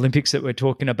 2000 Olympics that we're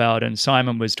talking about, and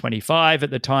Simon was 25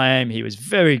 at the time. He was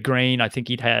very green. I think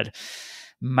he'd had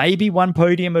maybe one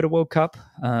podium at a World Cup,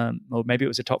 or maybe it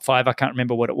was a top 5. I can't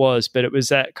remember what it was, but it was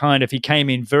that kind of, he came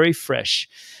in very fresh.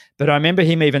 But I remember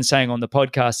him even saying on the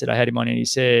podcast that I had him on, and he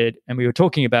said, and we were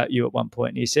talking about you at one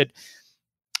point, and he said,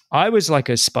 I was like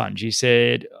a sponge. He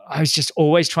said, I was just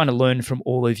always trying to learn from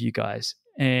all of you guys.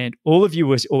 And all of you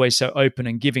was always so open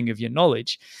and giving of your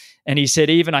knowledge. And he said,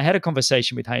 even I had a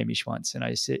conversation with Hamish once, and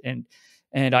I said,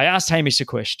 and I asked Hamish a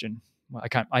question. Well,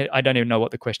 I don't even know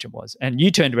what the question was. And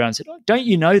you turned around and said, oh, don't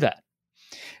you know that?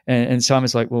 And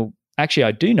Simon's like, well, actually,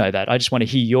 I do know that. I just want to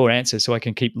hear your answer so I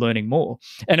can keep learning more.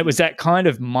 And it was that kind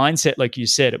of mindset, like you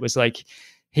said. It was like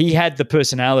he had the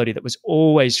personality that was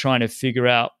always trying to figure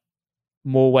out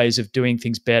more ways of doing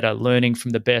things better, learning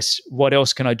from the best. What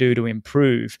else can I do to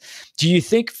improve? Do you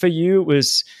think for you it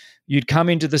was you'd come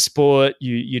into the sport,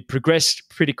 you'd progressed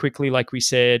pretty quickly, like we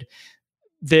said,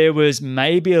 there was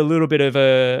maybe a little bit of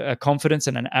a confidence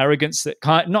and an arrogance that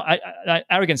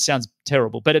arrogance sounds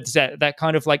terrible, but it's that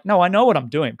kind of like, no, I know what I'm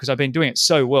doing because I've been doing it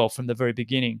so well from the very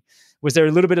beginning. Was there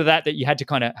a little bit of that you had to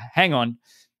kind of hang on,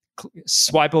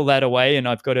 swipe all that away, and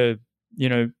I've got to,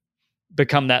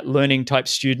 become that learning type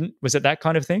student? Was it that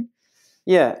kind of thing?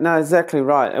 Yeah, no, exactly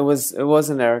right. It was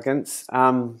an arrogance.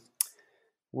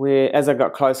 Where as I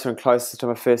got closer and closer to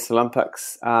my first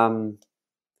Olympics,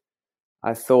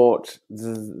 I thought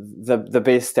the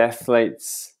best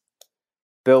athletes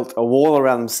built a wall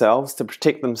around themselves to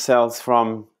protect themselves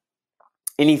from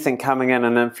anything coming in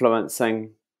and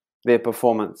influencing their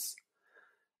performance.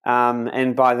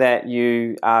 And by that,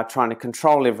 you are trying to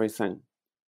control everything.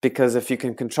 Because if you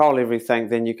can control everything,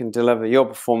 then you can deliver your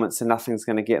performance and nothing's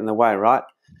going to get in the way, right?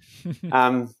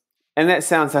 And that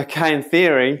sounds okay in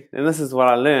theory, and this is what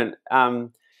I learned.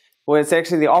 Well, it's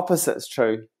actually the opposite's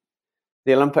true.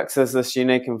 The Olympics is this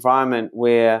unique environment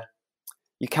where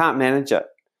you can't manage it.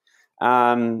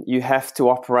 You have to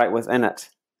operate within it.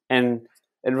 And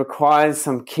it requires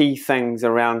some key things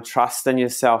around trust in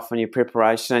yourself and your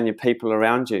preparation and your people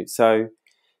around you. So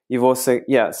you've also,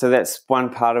 so that's one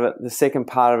part of it. The second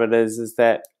part of it is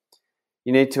that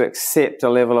you need to accept a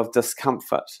level of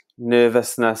discomfort,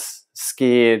 nervousness,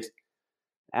 scared,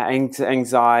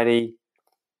 anxiety.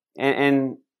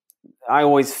 And I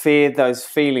always feared those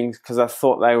feelings because I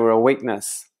thought they were a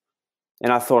weakness.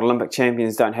 And I thought Olympic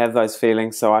champions don't have those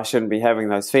feelings, so I shouldn't be having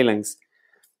those feelings.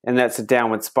 And that's a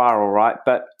downward spiral, right?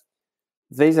 But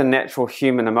these are natural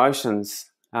human emotions.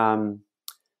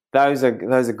 Those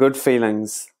are good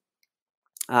feelings.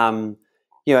 A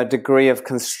degree of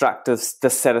constructive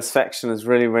dissatisfaction is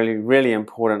really, really, really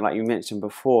important, like you mentioned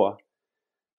before.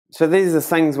 So these are the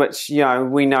things which,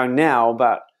 we know now,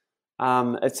 but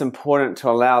it's important to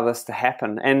allow this to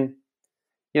happen. And,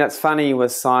 it's funny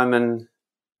with Simon,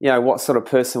 what sort of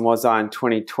person was I in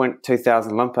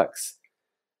 2000 Olympics?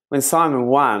 When Simon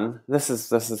won, this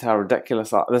is how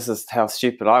ridiculous, this is how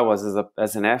stupid I was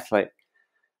as an athlete.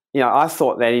 I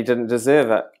thought that he didn't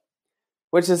deserve it.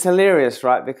 Which is hilarious,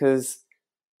 right? Because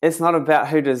it's not about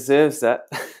who deserves it.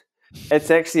 It's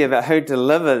actually about who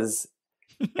delivers.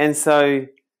 And so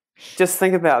Just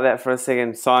think about that for a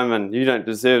second, Simon. You don't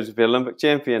deserve to be Olympic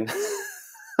champion.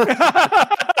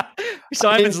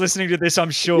 Simon's listening to this,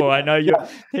 I'm sure. I know you.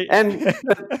 And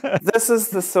this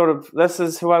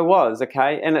is who I was,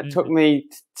 okay? And it took me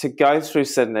to go through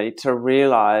Sydney to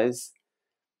realize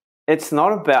it's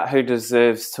not about who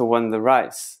deserves to win the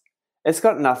race. It's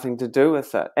got nothing to do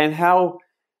with it. And who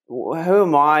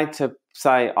am I to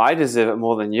say I deserve it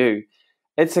more than you?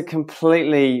 It's a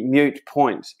completely moot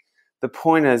point. The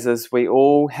point is we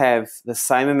all have the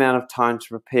same amount of time to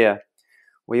prepare.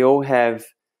 We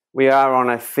are on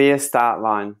a fair start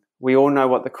line. We all know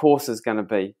what the course is going to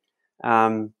be.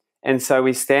 And so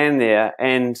we stand there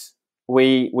and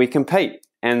we compete,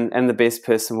 and the best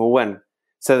person will win.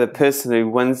 So the person who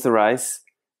wins the race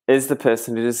is the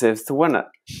person who deserves to win it.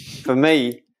 For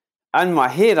me, in my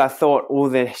head, I thought,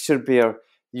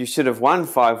 you should have won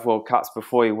 5 World Cups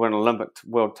before you win an Olympic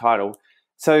world title.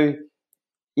 So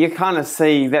you kind of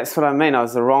see, that's what I mean. I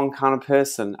was the wrong kind of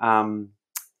person.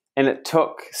 And it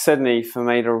took Sydney for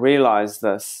me to realize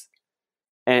this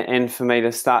and for me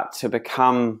to start to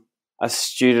become a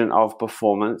student of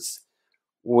performance,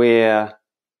 where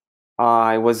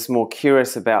I was more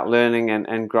curious about learning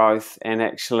and growth, and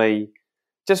actually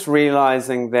just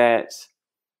realizing that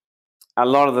a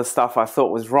lot of the stuff I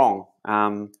thought was wrong.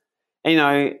 And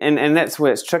that's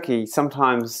where it's tricky.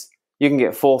 Sometimes you can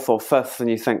get 4th or 5th and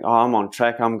you think, oh, I'm on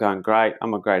track, I'm going great,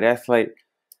 I'm a great athlete.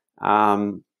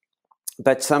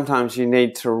 But sometimes you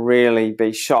need to really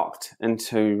be shocked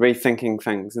into rethinking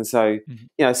things. And so,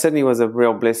 Sydney was a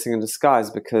real blessing in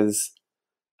disguise, because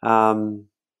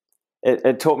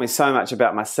it taught me so much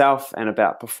about myself and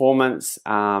about performance,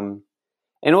 and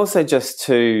also just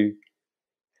to,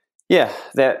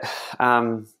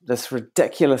 this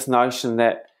ridiculous notion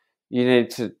that you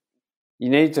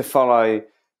need to follow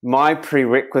my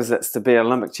prerequisites to be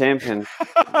Olympic champion.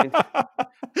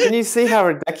 Can you see how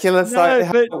ridiculous?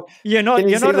 But you're not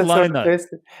alone, though.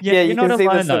 You're not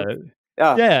alone, though.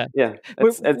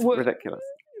 It's ridiculous.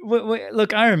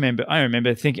 Look, I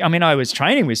remember thinking. I mean, I was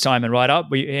training with Simon right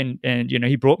up, and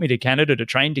he brought me to Canada to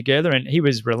train together, and he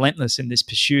was relentless in this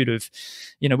pursuit of,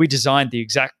 we designed the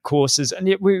exact courses, and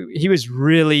he was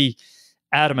really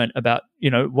adamant about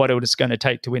what it was going to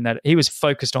take to win that. He was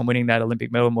focused on winning that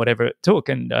Olympic medal and whatever it took,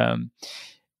 and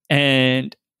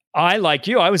I, like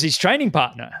you, I was his training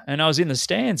partner, and I was in the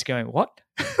stands going, what?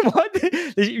 What?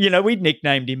 We'd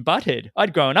nicknamed him Butthead.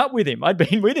 I'd grown up with him. I'd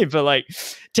been with him for like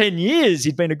 10 years.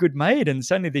 He'd been a good mate, and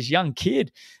suddenly this young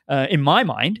kid, in my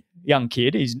mind,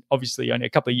 he's obviously only a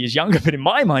couple of years younger, but in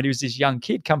my mind, he was this young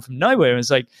kid come from nowhere. And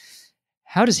it's like,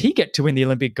 how does he get to win the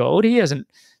Olympic gold? He hasn't,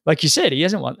 like you said, he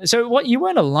hasn't won. So you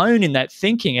weren't alone in that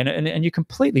thinking, and you're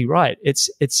completely right. It's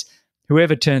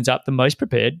whoever turns up the most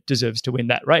prepared deserves to win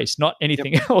that race, not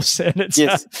anything else. And it's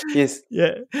yes.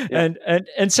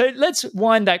 And so let's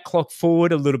wind that clock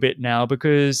forward a little bit now,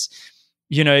 because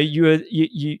you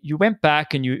went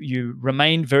back and you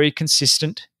remained very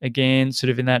consistent again, sort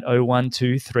of in that 01,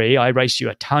 2, 3. I raced you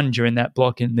a ton during that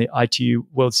block in the ITU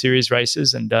World Series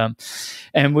races, and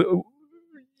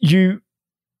you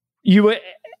were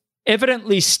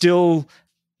evidently still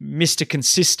Mr.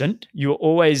 Consistent. You were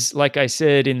always, like I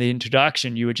said in the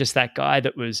introduction, you were just that guy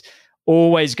that was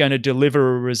always going to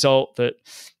deliver a result that,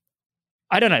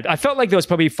 I don't know, I felt like there was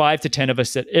probably 5 to 10 of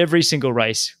us that every single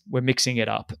race were mixing it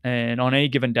up. And on any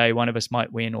given day, one of us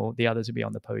might win or the others would be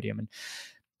on the podium.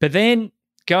 But then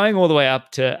going all the way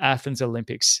up to Athens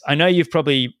Olympics, I know you've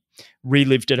probably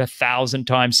relived it 1,000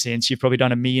 times since. You've probably done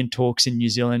 1 million talks in New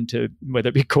Zealand to whether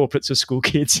it be corporates or school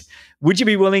kids. Would you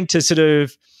be willing to sort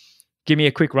of give me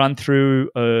a quick run through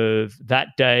of that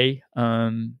day,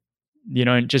 and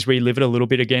just relive it a little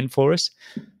bit again for us?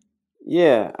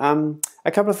 Yeah.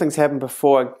 A couple of things happened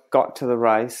before I got to the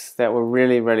race that were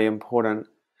really, really important.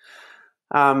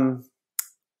 The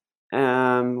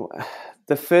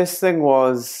first thing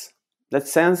was, that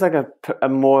sounds like a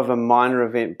more of a minor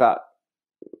event, but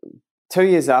 2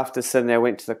 years after Sydney, I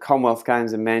went to the Commonwealth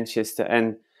Games in Manchester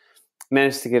and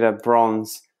managed to get a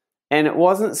bronze. And it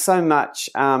wasn't so much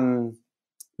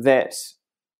that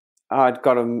I'd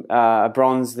got a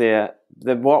bronze there.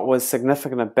 What was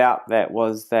significant about that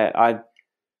was that I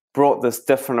brought this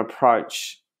different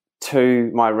approach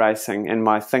to my racing and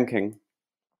my thinking.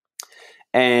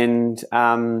 And,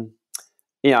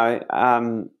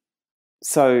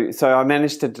 so I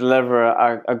managed to deliver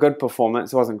a good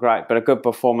performance. It wasn't great, but a good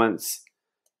performance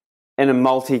in a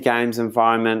multi-games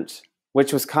environment,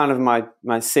 which was kind of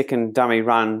my second dummy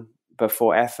run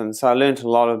before Athens. So I learned a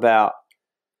lot about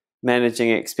managing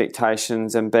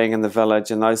expectations and being in the village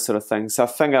and those sort of things. So I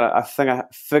figured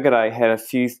I had a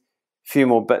few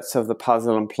more bits of the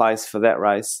puzzle in place for that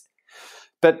race.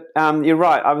 But you're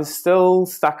right. I was still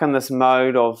stuck in this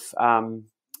mode of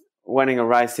winning a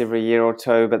race every year or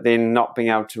two, but then not being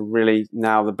able to really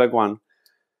nail the big one.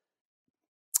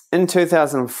 In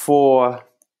 2004,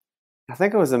 I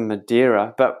think it was in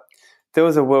Madeira, but there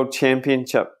was a world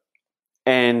championship,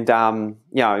 and there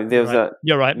was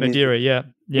You're right,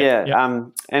 Madeira.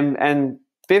 And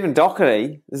Bevan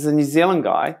Doherty, this is a New Zealand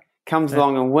guy, comes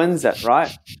along and wins it,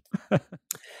 right?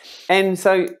 And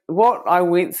so what I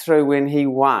went through when he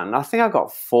won, I think I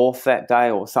got fourth that day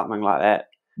or something like that.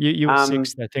 You were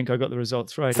sixth, I think. I got the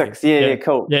results right. Sixth, yeah,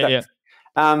 cool. Yeah.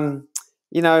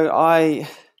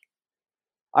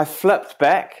 I flipped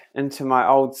back into my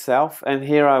old self, and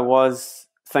here I was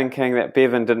thinking that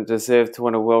Bevan didn't deserve to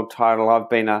win a world title. I've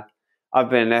been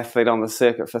an athlete on the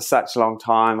circuit for such a long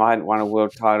time. I hadn't won a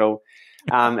world title.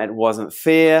 It wasn't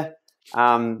fair.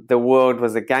 The world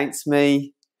was against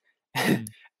me.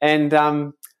 And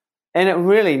it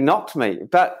really knocked me.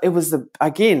 But it was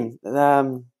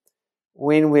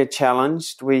when we're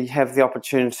challenged, we have the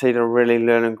opportunity to really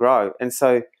learn and grow. And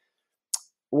so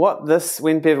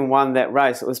when Bevan won that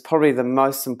race, it was probably the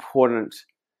most important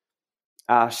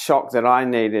shock that I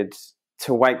needed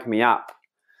to wake me up.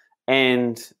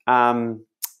 And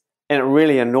it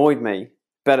really annoyed me,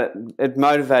 but it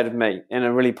motivated me in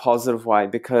a really positive way,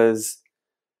 because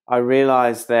I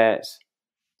realized that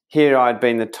here I'd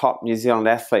been the top New Zealand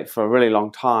athlete for a really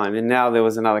long time, and now there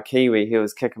was another Kiwi who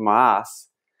was kicking my ass.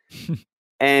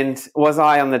 And was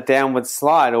I on the downward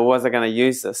slide, or was I going to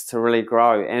use this to really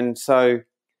grow? And so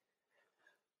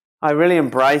I really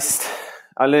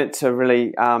I learned to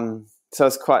really, so I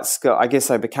was quite skilled. I guess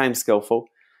I became skillful.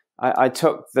 I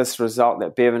took this result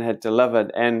that Bevan had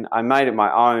delivered and I made it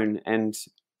my own, and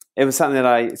it was something that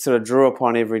I sort of drew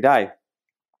upon every day.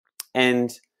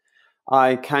 And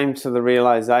I came to the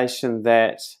realization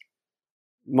that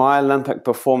my Olympic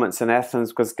performance in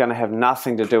Athens was going to have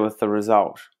nothing to do with the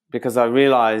result, because I came to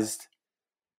realize,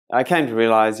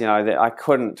 that I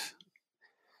couldn't,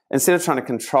 instead of trying to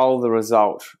control the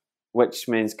result, which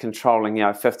means controlling,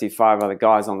 55 other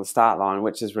guys on the start line,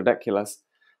 which is ridiculous,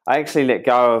 I actually let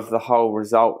go of the whole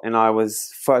result, and I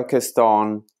was focused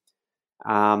on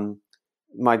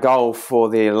my goal for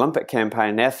the Olympic campaign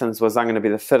in Athens was I'm going to be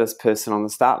the fittest person on the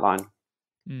start line.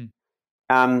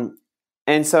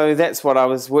 And so that's what I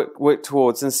was worked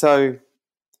towards. And so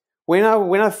when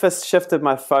I first shifted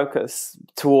my focus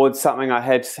towards something I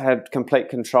had complete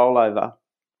control over,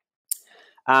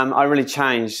 I really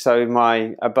changed. So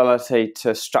my ability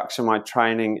to structure my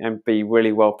training and be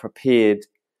really well prepared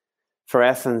for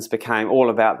Athens became all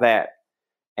about that.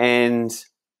 And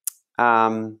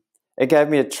it gave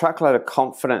me a truckload of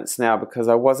confidence now, because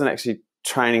I wasn't actually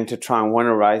training to try and win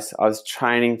a race. I was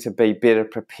training to be better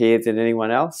prepared than anyone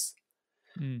else.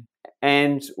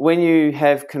 And when you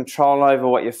have control over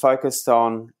what you're focused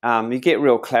on, you get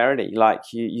real clarity. Like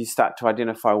you start to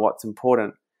identify what's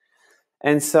important.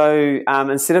 And so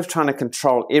instead of trying to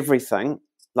control everything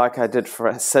like I did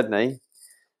for Sydney,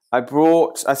 I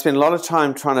spent a lot of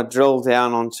time trying to drill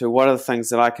down onto what are the things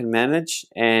that I can manage,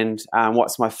 and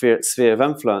what's my sphere of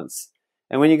influence.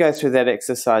 And when you go through that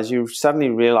exercise, you suddenly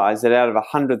realize that out of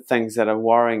 100 things that are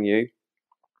worrying you,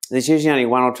 there's usually only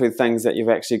one or two things that you've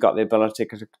actually got the ability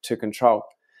to control.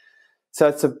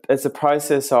 So it's a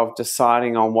process of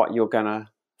deciding on what you're going to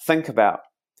think about,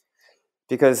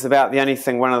 because one of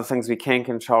the things we can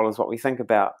control is what we think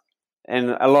about.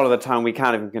 And a lot of the time we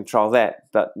can't even control that,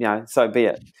 but so be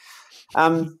it.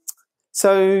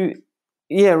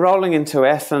 Rolling into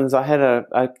Athens, I had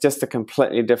just a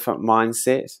completely different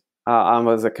mindset. I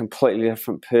was a completely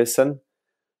different person.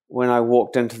 When I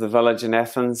walked into the village in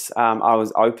Athens, I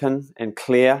was open and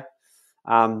clear.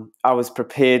 I was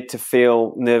prepared to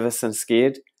feel nervous and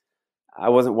scared. I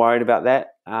wasn't worried about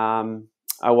that.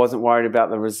 I wasn't worried about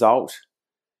the result.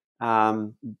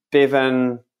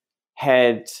 Bevan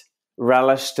had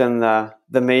relished in the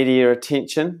media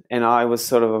attention, and I was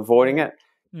sort of avoiding it.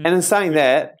 And in saying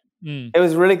that, it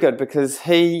was really good, because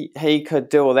he could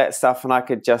do all that stuff, and I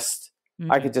could just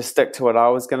stick to what I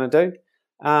was going to do.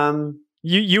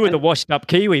 You were the washed up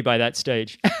Kiwi by that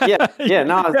stage. I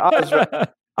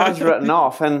was written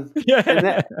off, and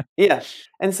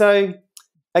and so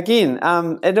again,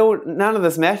 none of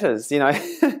this matters. We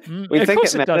think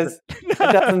it matters. It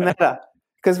doesn't matter.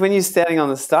 Because when you're standing on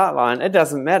the start line, it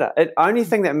doesn't matter. The only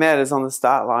thing that matters on the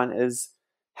start line is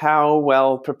how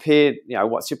well prepared,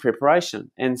 what's your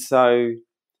preparation. And so,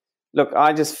 look,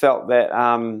 I just felt that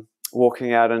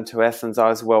walking out into Athens, I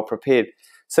was well prepared.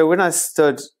 So when I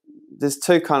stood, there's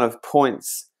two kind of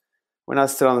points. When I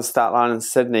stood on the start line in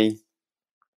Sydney,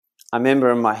 I remember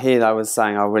in my head I was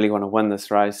saying, I really want to win this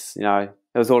race. It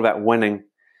was all about winning.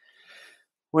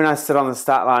 when I stood on the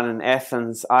start line in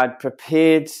Athens, I'd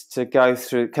prepared to go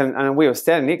through, and we were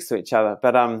standing next to each other,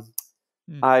 but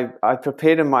I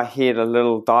prepared in my head a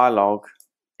little dialogue,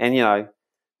 and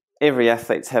every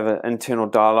athletes have an internal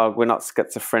dialogue. We're not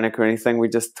schizophrenic or anything. We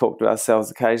just talk to ourselves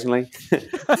occasionally.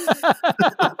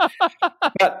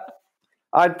 But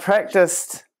I'd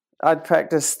practiced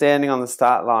standing on the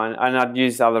start line, and I'd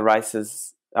used other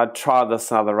races. I'd tried this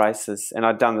in other races, and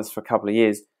I'd done this for a couple of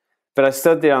years. But I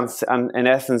stood there in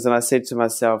Athens, and I said to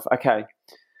myself, okay,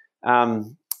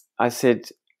 I said,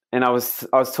 and I was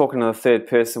talking to the third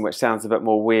person, which sounds a bit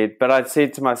more weird, but I'd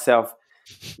said to myself,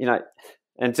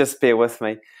 and just bear with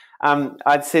me,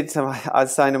 I'd saying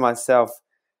to myself,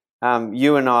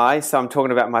 you and I, so I'm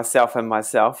talking about myself and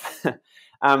myself,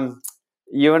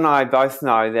 you and I both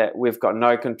know that we've got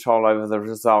no control over the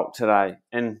result today,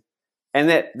 and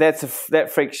that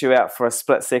freaks you out for a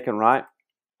split second, right?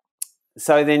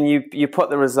 So then you put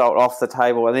the result off the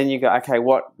table, and then you go, okay,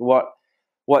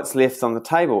 what's left on the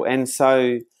table? And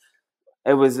so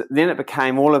it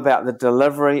became all about the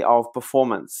delivery of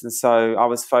performance. And so I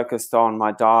was focused on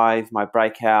my dive, my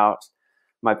breakout,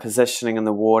 my positioning in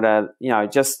the water,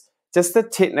 just the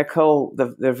technical,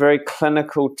 the very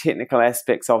clinical technical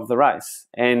aspects of the race.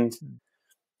 And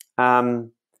so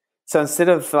instead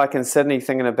of like in Sydney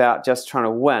thinking about just trying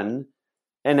to win,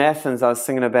 in Athens I was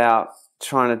thinking about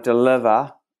trying to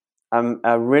deliver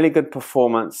a really good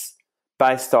performance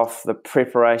based off the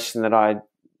preparation that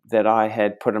I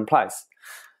had put in place.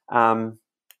 And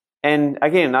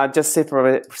again, I just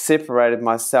separated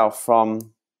myself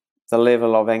from the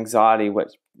level of anxiety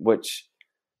which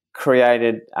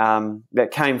created that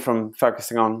came from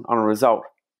focusing on a result.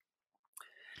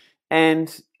 And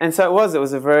so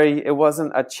it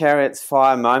wasn't a Chariots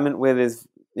Fire moment where there's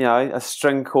a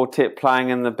string quartet playing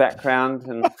in the background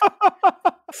and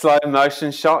slow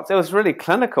motion shots. It was really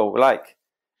clinical,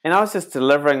 and I was just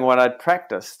delivering what I'd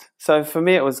practiced. So for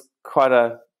me, it was quite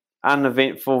a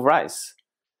uneventful race.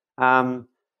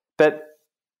 But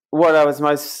what I was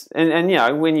most,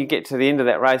 and when you get to the end of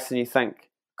that race and you think,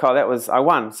 God, I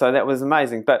won. So that was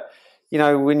amazing. But,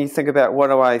 when you think about what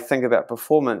do I think about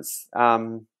performance,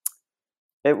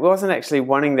 it wasn't actually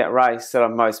winning that race that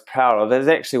I'm most proud of. It's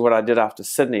actually what I did after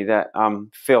Sydney that I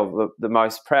feel the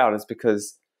most proud, is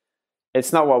because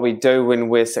it's not what we do when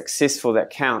we're successful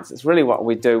that counts. It's really what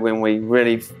we do when we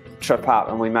really trip up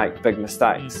and we make big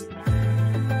mistakes.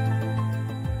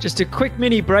 Just a quick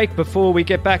mini break before we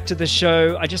get back to the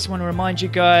show. I just want to remind you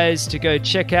guys to go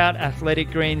check out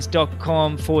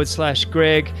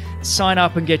athleticgreens.com/Greg. Sign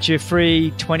up and get your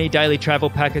free 20 daily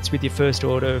travel packets with your first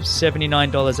order of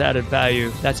 $79 added value.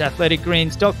 That's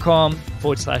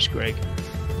athleticgreens.com/Greg.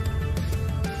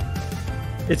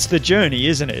 It's the journey,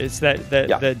 isn't it? It's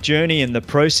the journey and the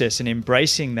process, and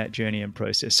embracing that journey and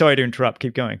process. Sorry to interrupt.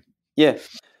 Keep going. Yeah.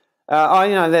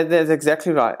 That's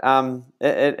exactly right.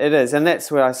 It is. And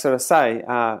that's where I sort of say,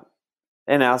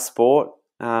 in our sport,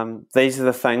 these are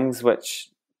the things which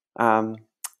I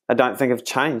don't think have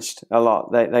changed a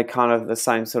lot. They kind of the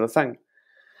same sort of thing.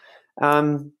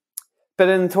 But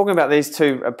in talking about these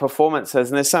two performances,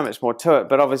 and there's so much more to it,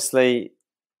 but obviously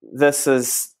this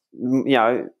is,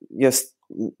 just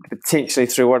potentially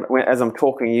through as I'm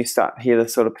talking, you start to hear the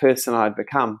sort of person I'd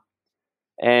become.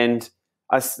 And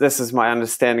this is my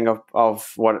understanding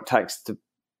of what it takes to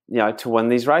win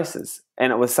these races.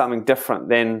 And it was something different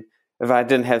than if I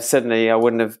didn't have Sydney, I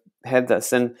wouldn't have had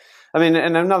this. And I mean,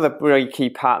 and another really key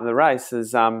part in the race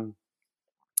is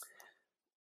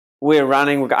we're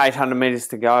running, we've got 800 meters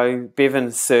to go.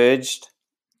 Bevan surged.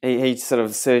 He sort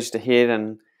of surged ahead,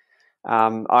 and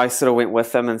I sort of went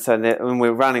with him. And so when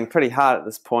we're running pretty hard at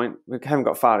this point, we haven't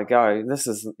got far to go. This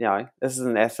is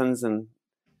in Athens, and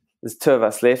there's two of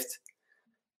us left.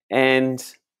 And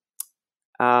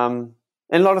a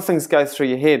lot of things go through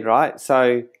your head, right?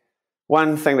 So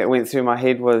one thing that went through my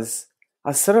head was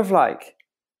I thought it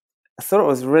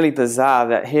was really bizarre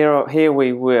that here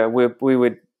we were,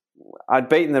 I'd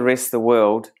beaten the rest of the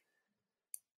world,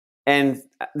 and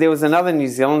there was another New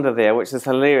Zealander there, which is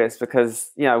hilarious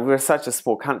because we're such a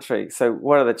small country. So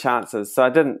what are the chances? So I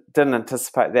didn't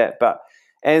anticipate that. But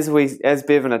as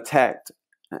Bevan attacked,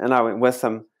 and I went with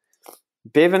him,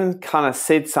 Bevan kind of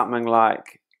said something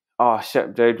like, "Oh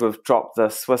shit, dude, we've dropped the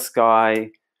Swiss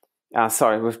guy.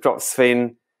 We've dropped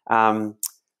Sven.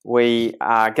 We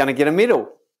are going to get a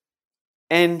medal."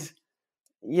 And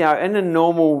in a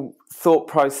normal thought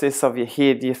process of your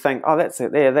head, you think, "Oh, that's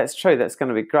it. Yeah, that's true. That's going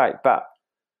to be great." But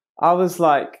I was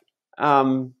like,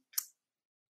 a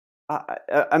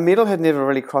medal had never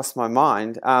really crossed my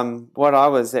mind. What I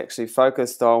was actually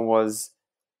focused on was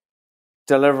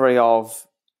delivery of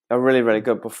a really, really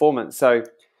good performance. So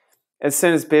as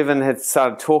soon as Bevan had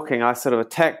started talking, I sort of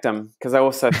attacked him because I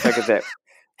also figured that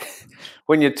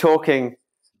when you're talking,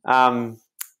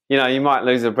 you might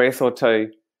lose a breath or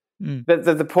two. But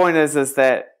the point is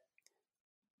that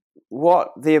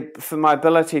for my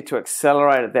ability to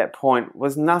accelerate at that point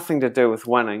was nothing to do with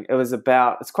winning. It was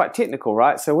it's quite technical,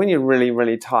 right? So when you're really,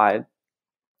 really tired,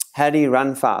 how do you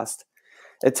run fast?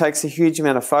 It takes a huge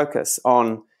amount of focus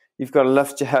on, you've got to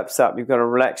lift your hips up, you've got to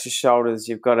relax your shoulders,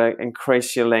 you've got to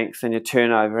increase your length and your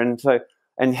turnover.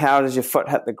 And how does your foot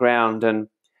hit the ground? And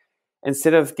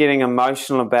instead of getting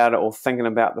emotional about it or thinking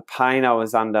about the pain I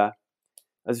was under,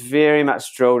 I was very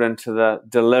much drilled into the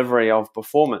delivery of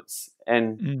performance.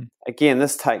 And again,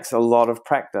 this takes a lot of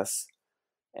practice.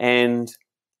 And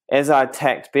as I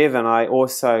attacked Bevan, I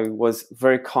also was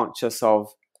very conscious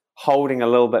of holding a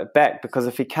little bit back, because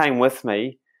if he came with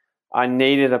me, I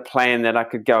needed a plan that I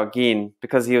could go again,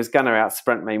 because he was going to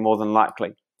out-sprint me more than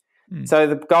likely. So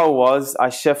the goal was, I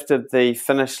shifted the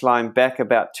finish line back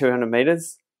about 200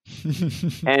 meters.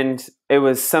 And it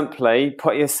was simply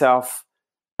put yourself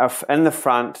in the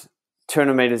front,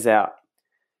 200 meters out,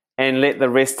 and let the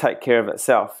rest take care of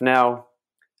itself. Now,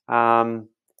 and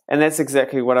that's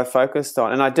exactly what I focused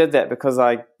on. And I did that because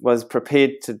I was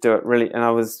prepared to do it really. And I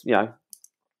was,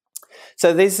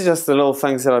 so these are just the little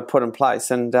things that I put in place.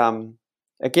 And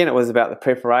again, it was about the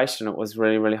preparation. It was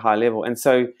really, really high level. And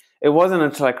so it wasn't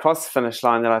until I crossed the finish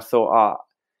line that I thought,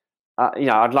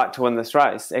 I'd like to win this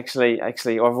race. Actually,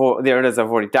 there it is. I've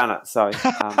already done it. So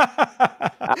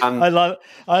I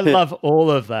love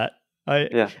all of that.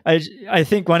 I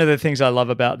think one of the things I love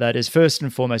about that is, first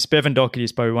and foremost, Bevan Doherty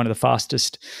is probably one of the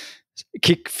fastest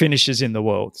kick finishers in the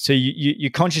world. So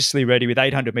you're consciously ready with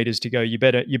 800 meters to go. You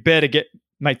better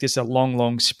make this a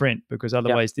long sprint, because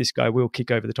otherwise this guy will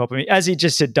kick over the top of me, as he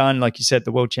just had done, like you said,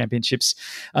 the World Championships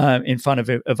in front of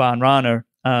Ivan Rana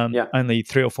only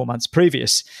 3 or 4 months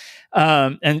previous.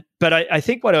 But I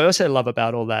think what I also love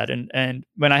about all that, and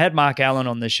when I had Mark Allen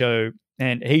on the show,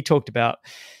 and he talked about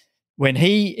when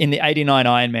he, in the 89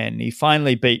 Ironman, he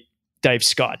finally beat Dave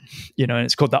Scott, and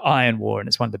it's called the Iron War, and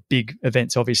it's one of the big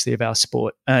events, obviously, of our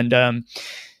sport. And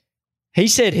he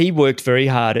said he worked very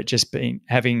hard at just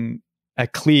having a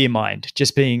clear mind,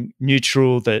 just being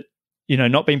neutral, that,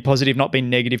 not being positive, not being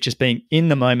negative, just being in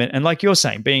the moment. And like you're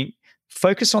saying, being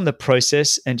focused on the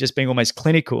process and just being almost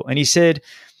clinical. And he said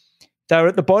they were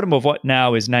at the bottom of what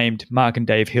now is named Mark and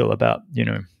Dave Hill, about,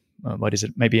 what is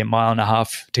it, maybe a mile and a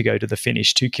half to go to the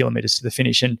finish, 2 kilometers to the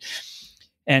finish.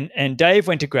 And Dave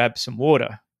went to grab some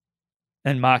water,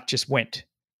 and Mark just went.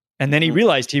 And then he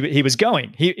realized he was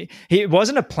going. It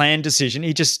wasn't a planned decision.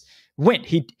 He just went.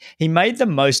 He made the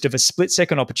most of a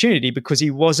split-second opportunity, because he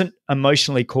wasn't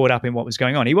emotionally caught up in what was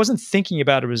going on. He wasn't thinking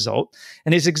about a result.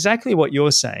 And it's exactly what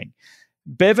you're saying.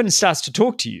 Bevan starts to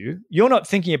talk to you. You're not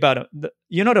thinking about it.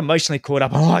 You're not emotionally caught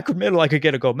up. I could medal. I could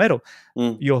get a gold medal.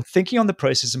 You're thinking on the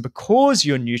process, and because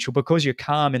you're neutral, because you're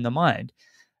calm in the mind,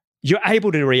 you're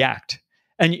able to react,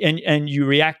 and you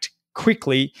react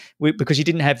quickly, because you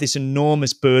didn't have this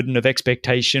enormous burden of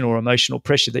expectation or emotional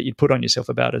pressure that you'd put on yourself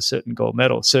about a certain gold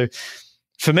medal. So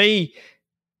for me,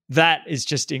 that is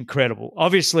just incredible.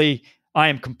 Obviously, I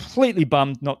am completely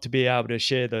bummed not to be able to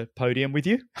share the podium with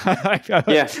you.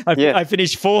 I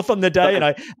finished 4th on the day,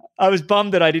 and I was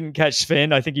bummed that I didn't catch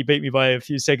Sven. I think he beat me by a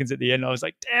few seconds at the end. I was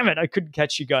like, damn it, I couldn't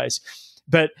catch you guys.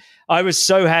 But I was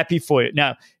so happy for you.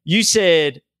 Now, you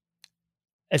said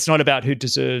it's not about who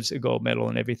deserves a gold medal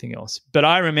and everything else. But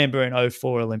I remember in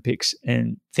 2004 Olympics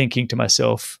and thinking to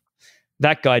myself,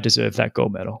 that guy deserved that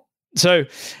gold medal. So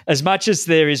as much as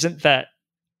there isn't that,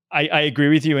 I agree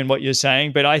with you in what you're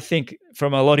saying, but I think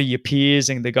from a lot of your peers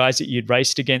and the guys that you'd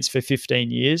raced against for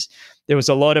 15 years, there was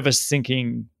a lot of us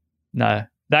thinking, no,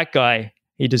 that guy,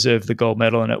 he deserved the gold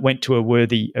medal, and it went to a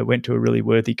really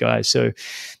worthy guy. So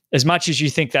as much as you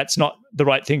think that's not the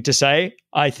right thing to say,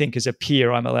 I think as a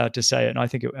peer, I'm allowed to say it. And I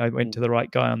think I went to the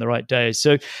right guy on the right day.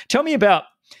 So tell me about,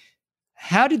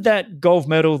 how did that gold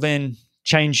medal then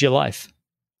change your life?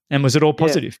 And was it all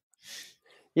positive?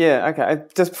 Yeah, okay.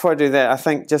 Just before I do that, I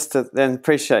think just to then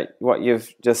appreciate what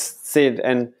you've just said.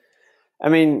 And I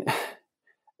mean,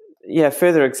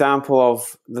 further example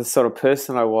of the sort of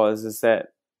person I was is that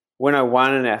when I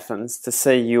won in Athens, to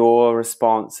see your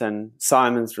response and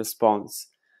Simon's response,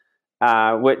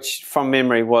 which from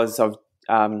memory was of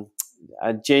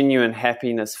a genuine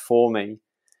happiness for me.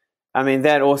 I mean,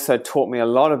 that also taught me a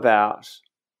lot about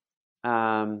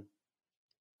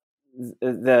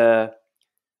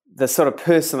the sort of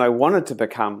person I wanted to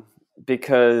become,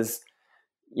 because,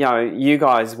 you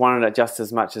guys wanted it just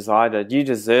as much as I did. You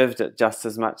deserved it just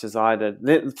as much as I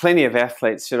did. Plenty of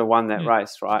athletes should have won that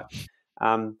race, right?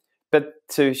 but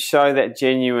to show that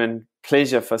genuine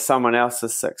pleasure for someone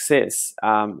else's success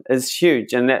is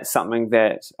huge, and that's something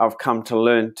that I've come to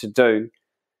learn to do.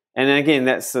 And again,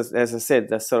 that's, as I said,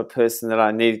 the sort of person that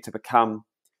I needed to become.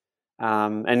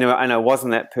 And I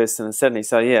wasn't that person in Sydney.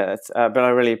 So yeah, but I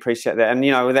really appreciate that. And,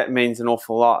 that means an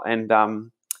awful lot. And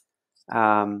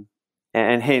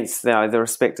hence, the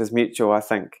respect is mutual, I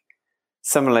think.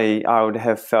 Similarly, I would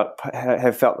have felt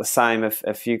the same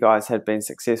if you guys had been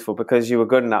successful, because you were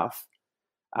good enough.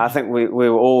 I think we were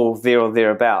all there or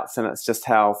thereabouts, and it's just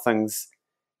how things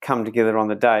come together on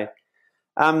the day.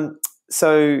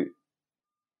 So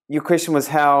your question was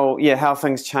how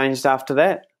things changed after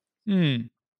that? Mm.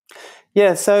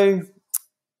 Yeah, so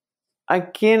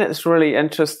again, it's really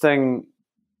interesting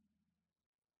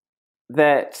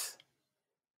that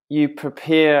you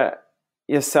prepare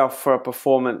yourself for a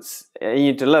performance and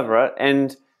you deliver it,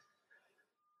 and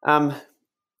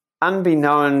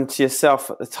unbeknown to yourself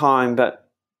at the time, but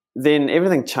then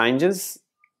everything changes,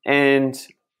 and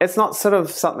it's not sort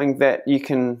of something that you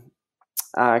can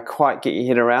quite get your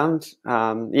head around.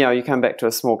 You come back to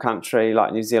a small country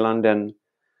like New Zealand, and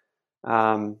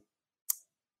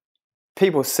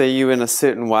people see you in a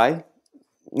certain way.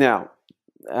 Now,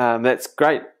 that's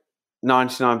great.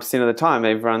 99% of the time,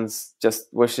 everyone's just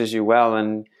wishes you well,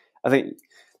 and I think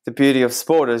the beauty of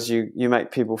sport is you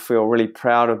make people feel really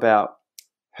proud about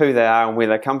who they are and where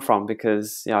they come from,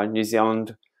 because New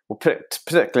Zealand, well,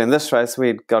 particularly in this race,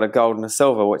 we'd got a gold and a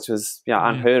silver, which was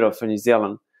unheard of for New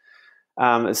Zealand.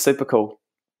 It's super cool.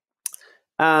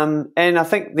 And I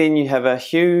think then you have a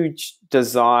huge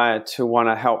desire to want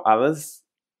to help others,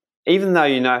 even though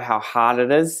you know how hard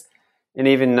it is, and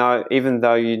even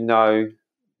though you know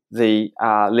the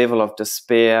level of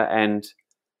despair and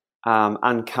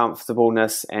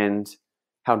uncomfortableness and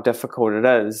how difficult it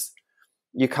is,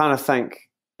 you kind of think,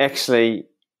 actually,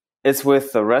 it's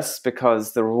worth the risk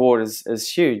because the reward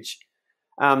is huge.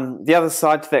 The other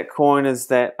side to that coin is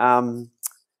that,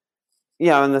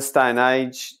 in this day and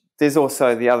age, there's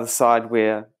also the other side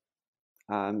where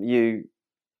you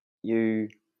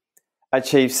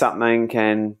achieve something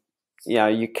and,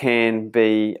 you can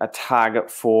be a target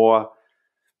for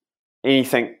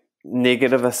anything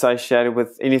negative associated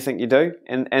with anything you do.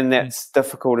 And that's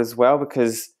difficult as well,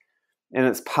 because, and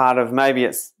it's part of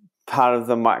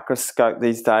the microscope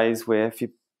these days, where if you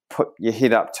put your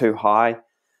head up too high,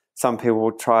 some people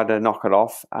will try to knock it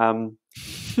off.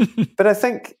 But I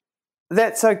think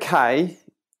that's okay,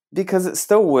 because it's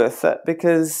still worth it,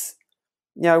 because,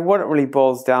 what it really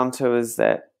boils down to is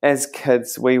that as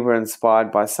kids, we were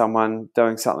inspired by someone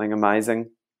doing something amazing.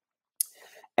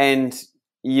 And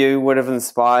you would have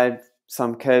inspired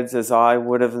some kids, as I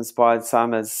would have inspired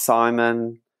some, as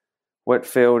Simon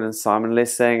Whitfield and Simon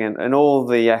Lessing and all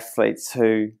the athletes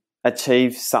who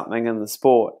achieve something in the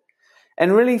sport.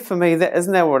 And really, for me,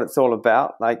 isn't that what it's all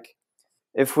about? Like,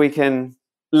 if we can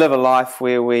live a life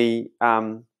where we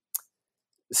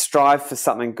strive for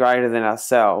something greater than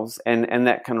ourselves, and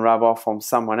that can rub off on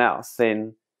someone else,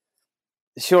 then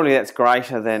surely that's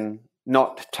greater than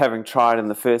not having tried in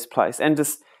the first place. And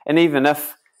even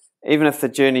if the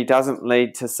journey doesn't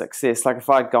lead to success, like if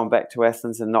I'd gone back to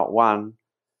Athens and not won,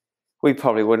 we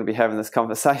probably wouldn't be having this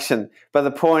conversation. But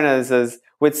the point is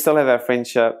we'd still have our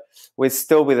friendship, we'd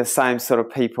still be the same sort of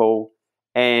people,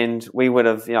 and we would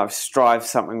have, strived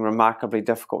something remarkably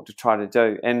difficult to try to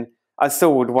do. And I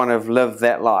still would want to have lived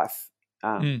that life,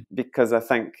 because I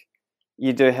think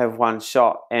you do have one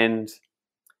shot, and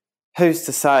who's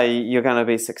to say you're going to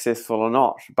be successful or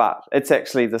not? But it's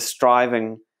actually the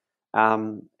striving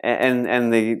and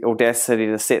the audacity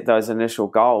to set those initial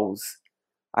goals.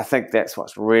 I think that's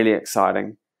what's really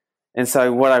exciting. And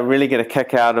so what I really get a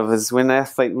kick out of is when an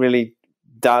athlete really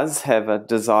does have a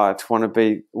desire to want to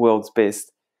be world's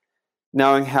best,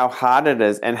 knowing how hard it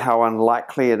is and how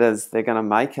unlikely it is they're going to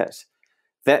make it.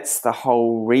 That's the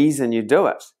whole reason you do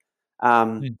it.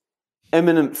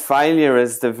 Imminent failure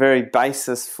is the very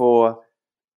basis for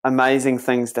amazing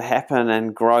things to happen,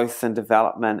 and growth and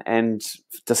development and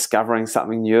discovering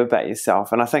something new about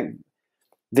yourself. And I think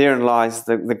therein lies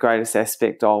the greatest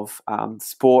aspect of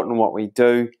sport and what we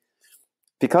do,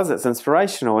 because it's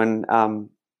inspirational.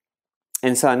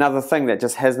 And so another thing that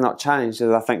just has not changed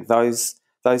is I think those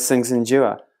things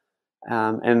endure,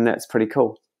 and that's pretty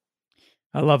cool.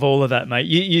 I love all of that, mate.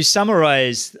 You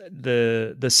summarize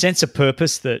the sense of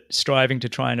purpose that striving to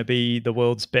try and be the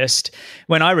world's best.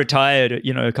 When I retired,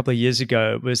 a couple of years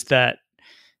ago, was that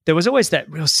there was always that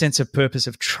real sense of purpose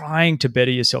of trying to better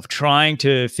yourself, trying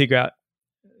to figure out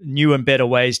new and better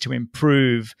ways to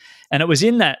improve. And it was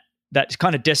in that that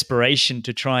kind of desperation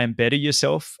to try and better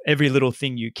yourself, every little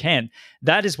thing you can.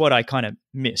 That is what I kind of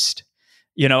missed.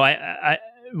 You know,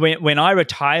 when I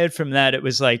retired from that, it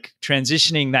was like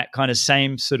transitioning that kind of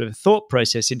same sort of thought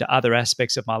process into other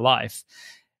aspects of my life.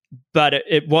 But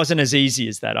it wasn't as easy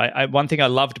as that. One thing I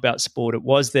loved about sport, it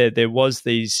was there was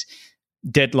these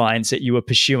deadlines that you were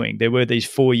pursuing. There were these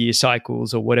 4-year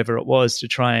cycles or whatever it was to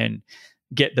try and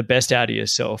get the best out of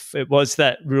yourself. It was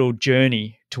that real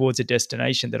journey towards a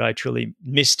destination that I truly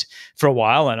missed for a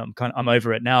while, and I'm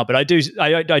over it now. But I do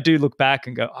look back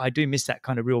and go, I do miss that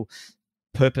kind of real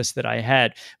purpose that I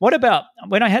had. What about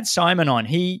when I had Simon on?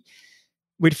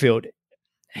 Whitfield,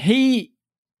 he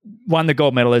won the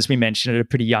gold medal, as we mentioned, at a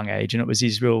pretty young age, and it was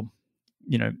his real,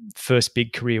 first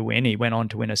big career win. He went on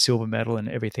to win a silver medal and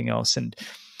everything else. And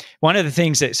one of the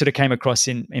things that sort of came across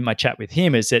in my chat with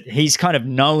him is that he's kind of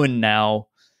known now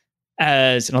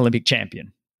as an Olympic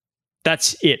champion.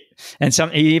 That's it. And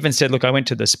he even said, look, I went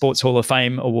to the Sports Hall of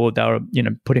Fame award. They were,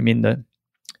 put him in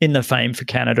the fame for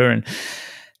Canada.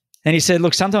 And he said,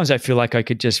 look, sometimes I feel like I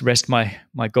could just rest my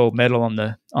gold medal on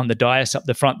the dais up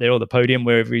the front there, or the podium,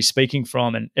 wherever he's speaking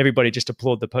from, and everybody just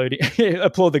applaud the podium,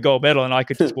 applaud the gold medal, and I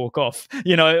could just walk off.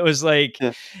 It was like,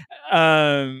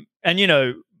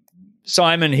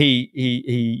 Simon,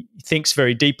 he thinks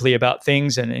very deeply about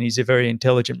things, and he's a very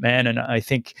intelligent man. And I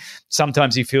think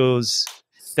sometimes he feels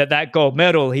that gold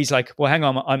medal, he's like, well, hang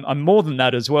on, I'm more than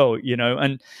that as well,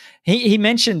 And he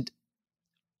mentioned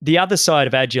the other side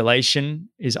of adulation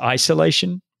is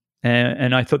isolation,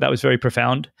 and I thought that was very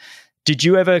profound. Did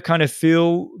you ever kind of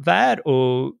feel that,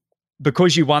 or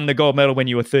because you won the gold medal when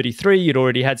you were 33, you'd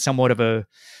already had somewhat of a,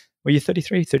 were you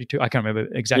 33, 32? I can't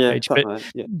remember exact age,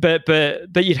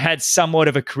 but you'd had somewhat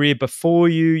of a career before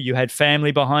you had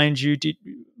family behind you.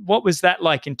 What was that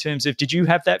like in terms of, did you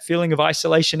have that feeling of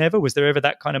isolation ever? Was there ever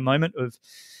that kind of moment of,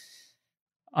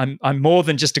 I'm more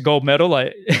than just a gold medal?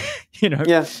 Totally.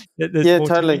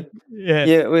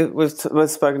 Yeah. We've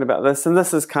spoken about this, and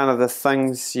this is kind of the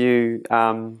things that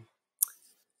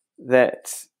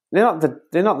they're not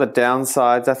the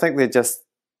downsides. I think they're just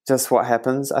what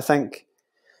happens. I think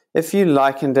if you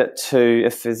likened it to,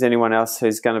 if there's anyone else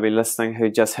who's going to be listening who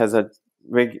just has a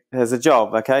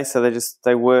job, okay, so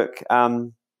they work.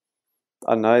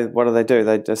 I don't know, what do?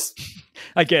 They just.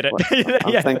 I get it.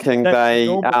 I'm thinking they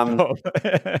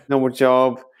normal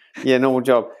job. Yeah, normal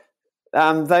job.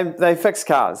 They fix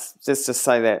cars. Just to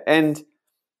say that. And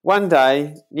one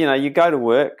day, you go to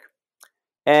work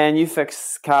and you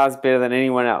fix cars better than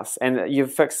anyone else, and you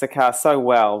fix the car so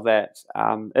well that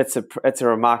it's a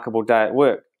remarkable day at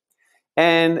work.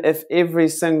 And if every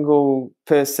single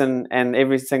person and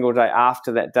every single day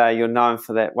after that day you're known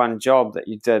for that one job that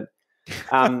you did,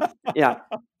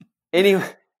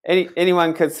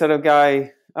 anyone could sort of go,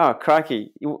 oh,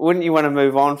 crikey, wouldn't you want to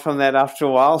move on from that after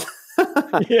a while?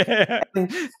 Yeah.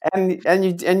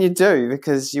 and you do,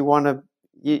 because you want to.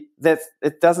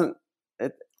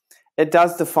 It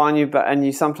does define you, and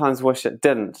you sometimes wish it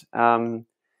didn't. And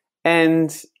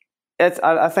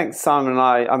I think Simon and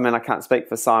I mean, I can't speak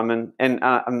for Simon,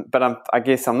 but I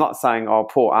guess I'm not saying, oh,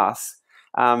 poor us.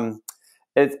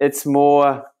 It's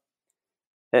more.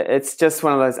 It's just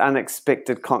one of those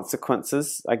unexpected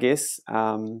consequences, I guess.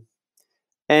 And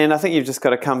I think you've just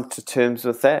got to come to terms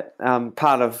with that.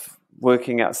 Part of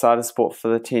working outside of sport for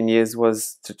the 10 years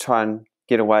was to try and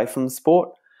get away from sport.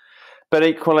 But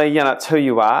equally, it's who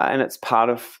you are, and it's part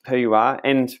of who you are.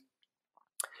 And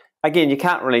again, you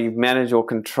can't really manage or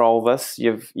control this.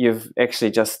 You've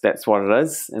actually just, that's what it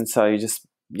is. And so you just,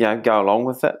 go along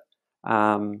with it.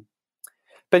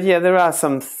 But yeah, there are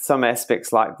some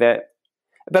aspects like that.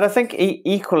 But I think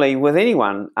equally with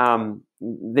anyone,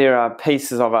 there are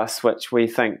pieces of us which we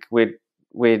think we'd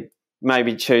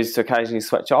maybe choose to occasionally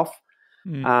switch off.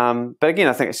 But again,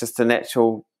 I think it's just a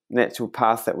natural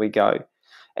path that we go.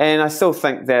 And I still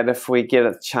think that if we get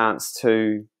a chance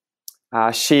to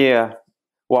share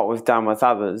what we've done with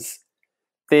others,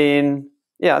 then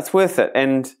it's worth it.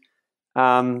 And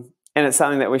it's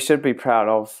something that we should be proud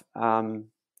of.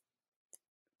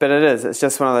 But it's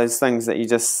just one of those things that you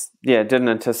just, didn't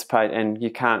anticipate, and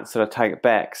you can't sort of take it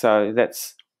back. So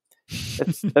it's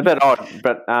a bit odd,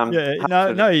 but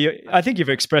I think you've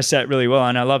expressed that really well.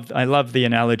 And I love the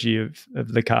analogy of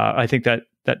the car. I think that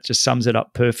just sums it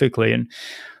up perfectly. And,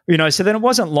 so then it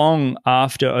wasn't long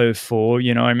after 2004,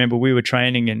 I remember we were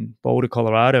training in Boulder,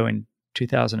 Colorado in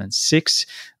 2006.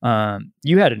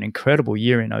 You had an incredible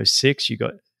year in 2006. You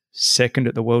got second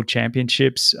at the World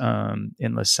Championships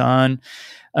in Lausanne.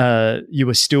 You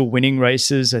were still winning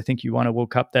races. I think you won a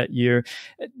World Cup that year.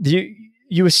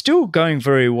 You were still going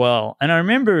very well. And I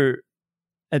remember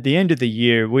at the end of the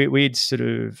year, we'd sort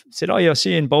of said, "Oh, yeah, I'll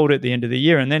see you in Boulder at the end of the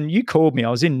year." And then you called me. I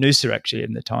was in Noosa actually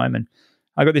at the time, and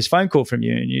I got this phone call from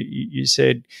you, and you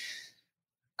said,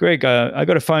 "Greg, I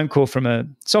got a phone call from a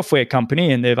software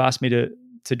company, and they've asked me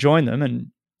to join them,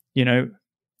 and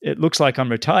it looks like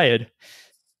I'm retired."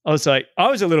 I was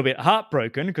a little bit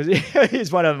heartbroken because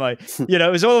it's one of my,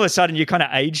 it was all of a sudden you kind of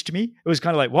aged me. It was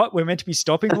kind of like, what? We're meant to be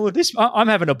stopping all of this? I'm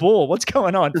having a ball. What's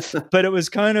going on? But it was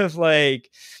kind of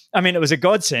like, it was a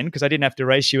godsend because I didn't have to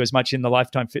race you as much in the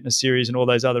Lifetime Fitness Series and all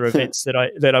those other events that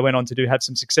I went on to have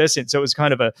some success in. So it was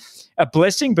kind of a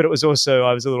blessing, but it was also,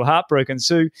 I was a little heartbroken.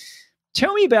 So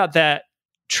tell me about that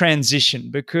transition,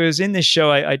 because in this show,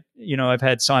 I've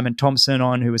had Simon Thompson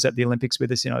on, who was at the Olympics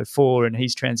with us in 2004, and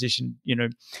he's transitioned,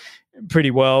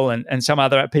 pretty well, and some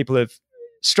other people have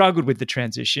struggled with the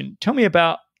transition. Tell me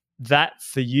about that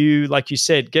for you. Like you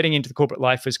said, getting into the corporate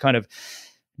life was kind of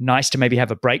nice to maybe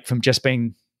have a break from just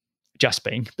being,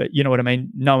 but you know what I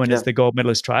mean, known as the gold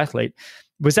medalist triathlete.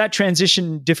 Was that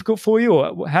transition difficult for you,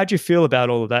 or how do you feel about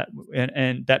all of that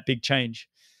and that big change?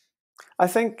 I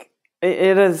think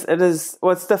it is.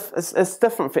 Well, it's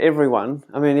different for everyone.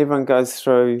 Everyone goes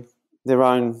through their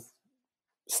own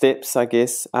steps, I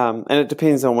guess, and it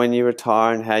depends on when you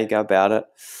retire and how you go about it.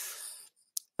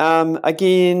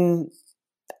 Again,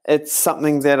 it's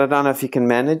something that I don't know if you can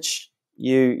manage.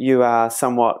 You are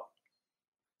somewhat,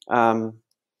 you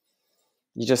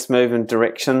just move in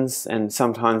directions, and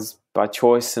sometimes by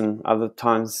choice, and other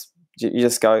times you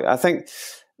just go. I think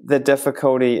the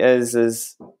difficulty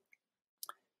is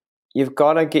you've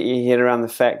got to get your head around the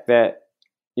fact that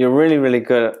you're really, really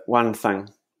good at one thing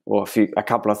or a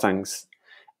couple of things.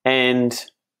 And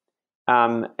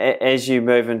as you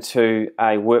move into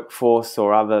a workforce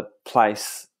or other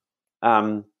place,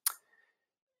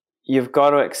 you've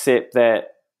got to accept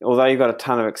that although you've got a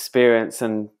ton of experience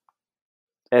and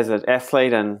as an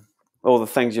athlete and all the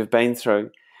things you've been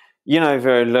through, you know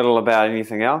very little about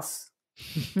anything else.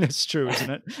 That's true,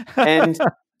 isn't it? And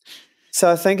so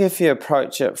I think if you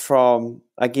approach it from,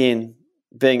 again,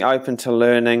 being open to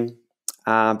learning,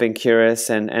 being curious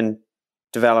and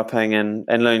developing and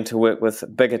learning to work with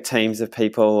bigger teams of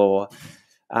people, or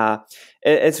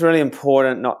it's really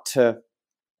important not to,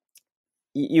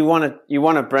 you want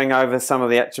to bring over some of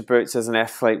the attributes as an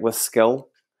athlete with skill.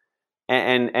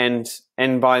 And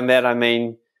by that I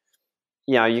mean,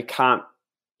 you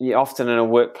often in a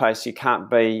workplace, you can't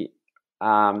be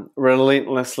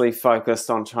relentlessly focused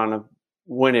on trying to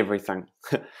win everything.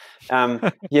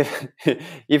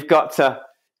 You've got to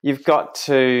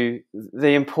the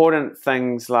important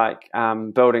things like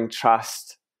building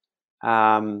trust,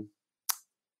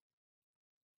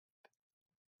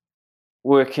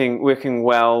 working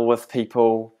well with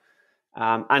people,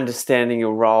 understanding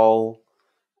your role,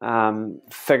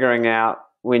 figuring out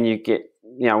when you get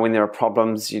when there are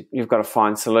problems, you've got to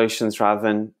find solutions rather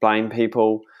than blame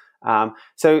people.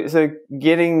 So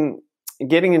getting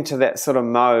into that sort of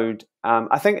mode,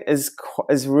 I think is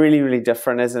really, really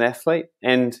different as an athlete.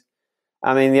 And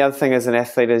the other thing as an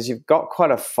athlete is you've got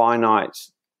quite a finite,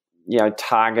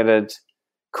 targeted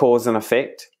cause and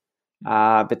effect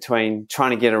between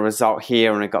trying to get a result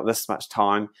here and I've got this much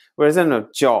time. Whereas in a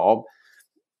job,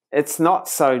 it's not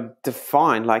so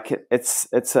defined. Like it's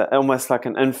almost like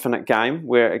an infinite game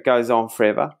where it goes on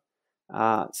forever.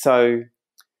 So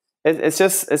it's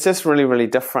just really, really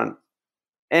different.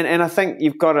 And I think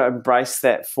you've got to embrace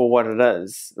that for what it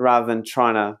is, rather than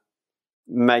trying to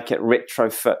make it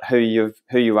retrofit who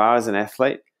you are as an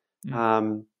athlete.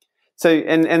 Mm. So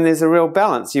there's a real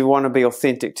balance. You want to be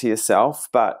authentic to yourself,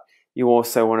 but you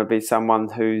also want to be someone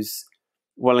who's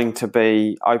willing to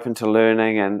be open to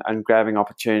learning and grabbing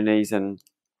opportunities and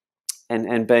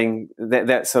being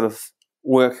that sort of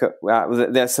worker,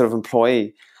 that sort of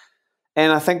employee.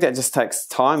 And I think that just takes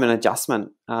time and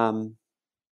adjustment. And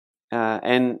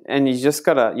you just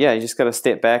gotta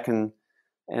step back and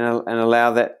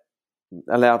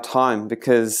allow time,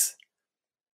 because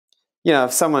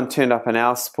if someone turned up in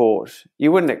our sport,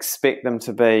 you wouldn't expect them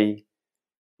to be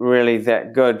really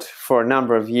that good for a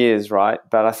number of years, right?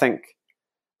 But I think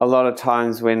a lot of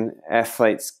times when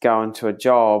athletes go into a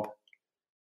job,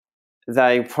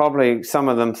 some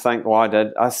of them think,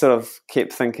 well, I sort of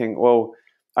kept thinking, well,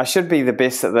 I should be the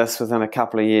best at this within a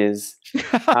couple of years.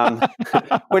 Which,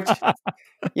 think about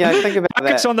that.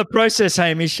 Focus on the process,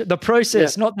 Hamish. The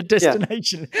process, not the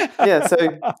destination.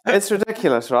 So it's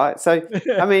ridiculous, right? So,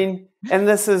 and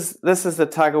this is the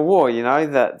tug of war,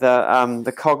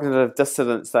 the cognitive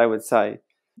dissonance, they would say.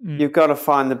 Mm. You've got to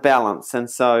find the balance. And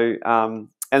so, and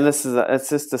it's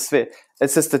just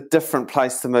a different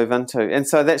place to move into. And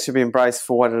so that should be embraced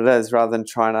for what it is, rather than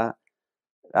trying to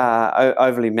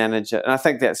overly manage it. And I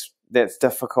think that's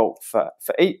difficult for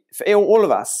all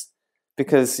of us,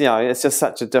 because it's just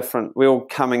such a different. We're all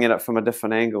coming at it from a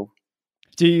different angle.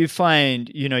 Do you find,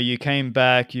 you came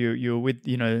back, you were with,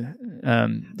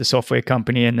 the software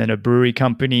company and then a brewery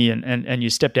company, and you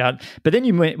stepped out, but then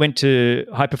you went to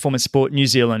High Performance Sport New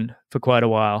Zealand for quite a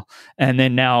while, and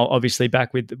then now obviously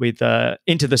back with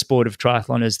into the sport of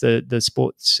triathlon as the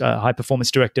sports high performance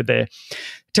director there.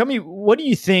 Tell me, what do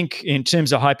you think in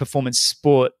terms of high performance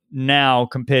sport now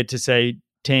compared to, say,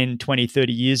 10, 20,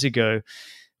 30 years ago?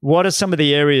 What are some of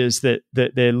the areas that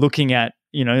they're looking at?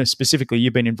 Specifically,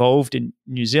 you've been involved in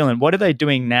New Zealand. What are they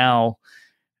doing now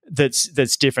that's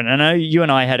different? I know you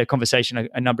and I had a conversation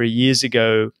a number of years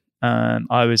ago.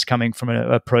 I was coming from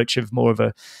an approach of more of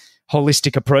a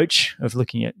holistic approach of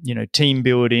looking at, team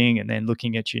building, and then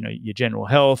looking at, your general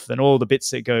health and all the bits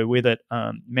that go with it,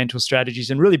 mental strategies,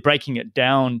 and really breaking it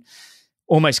down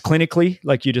almost clinically,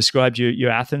 like you described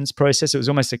your Athens process. It was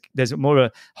almost like there's more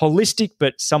of a holistic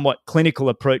but somewhat clinical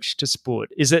approach to sport.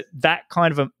 Is it that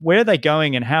kind of where are they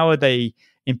going, and how are they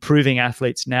improving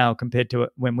athletes now compared to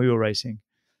when we were racing?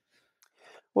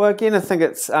 Well, again, I think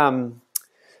it's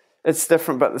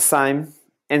different but the same.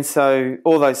 And so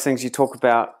all those things you talk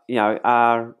about,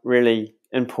 are really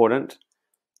important.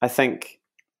 I think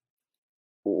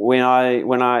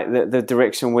the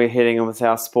direction we're heading in with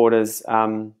our sport is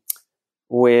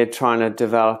we're trying to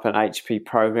develop an HP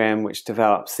program which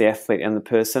develops the athlete and the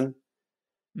person.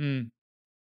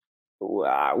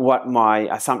 What my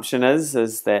assumption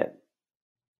is that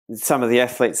some of the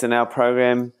athletes in our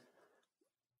program,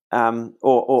 the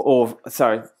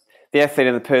athlete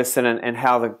and the person and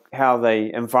how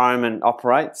the environment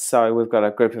operates. So we've got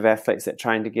a group of athletes that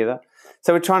train together.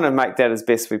 So we're trying to make that as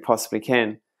best we possibly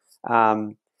can.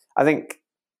 I think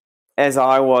as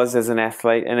I was as an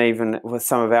athlete, and even with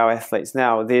some of our athletes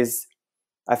now,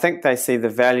 I think they see the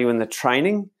value in the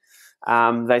training.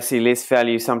 They see less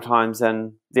value sometimes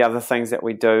in the other things that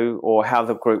we do or how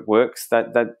the group works.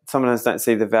 That sometimes don't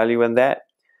see the value in that,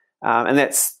 and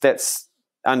that's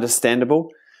understandable.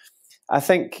 I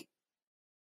think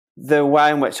the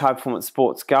way in which high performance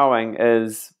sport's going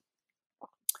is,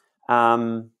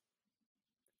 so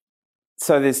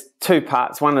there's two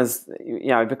parts. One is,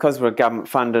 because we're a government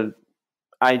funded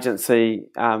agency,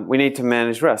 we need to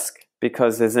manage risk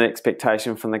because there's an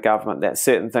expectation from the government that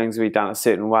certain things will be done a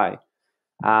certain way,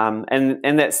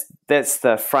 and that's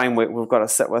the framework we've got to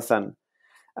sit within.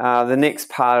 The next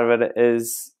part of it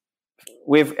is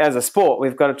as a sport,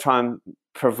 we've got to try and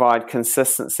provide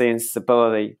consistency and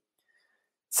stability,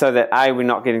 so that we're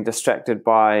not getting distracted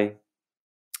by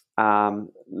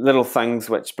little things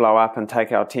which blow up and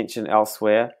take our attention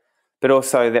elsewhere, but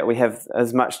also that we have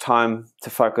as much time to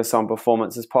focus on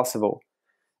performance as possible.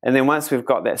 And then once we've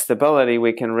got that stability,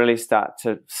 we can really start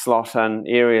to slot in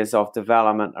areas of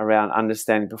development around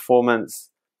understanding performance,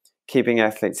 keeping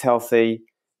athletes healthy,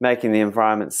 making the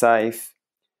environment safe,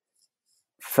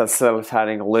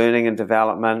 facilitating learning and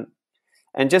development,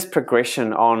 and just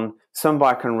progression on swim,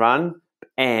 bike and run,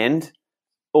 and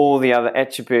all the other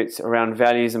attributes around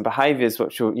values and behaviors,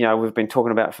 which we've been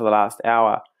talking about for the last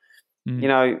hour.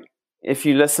 If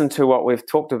you listen to what we've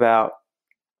talked about,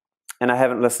 and I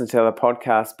haven't listened to other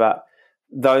podcasts, but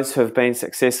those who have been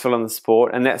successful in the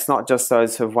sport, and that's not just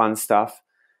those who have won stuff.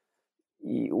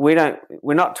 We're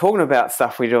not talking about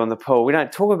stuff we do on the pool. We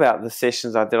don't talk about the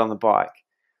sessions I did on the bike.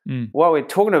 What we're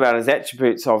talking about is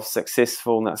attributes of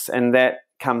successfulness, and that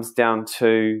comes down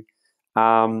to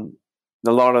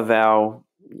a lot of our,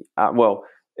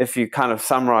 if you kind of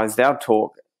summarized our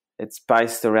talk, it's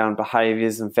based around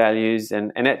behaviors and values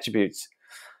and attributes.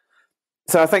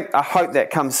 So I hope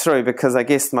that comes through, because I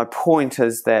guess my point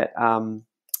is that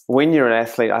when you're an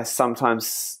athlete, I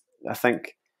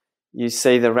think you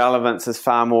see the relevance is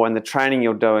far more in the training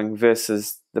you're doing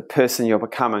versus the person you're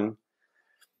becoming.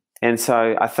 And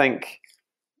so I think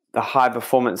the high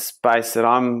performance space that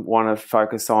I want to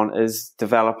focus on is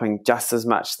developing just as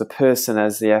much the person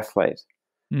as the athlete.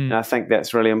 And I think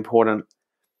that's really important.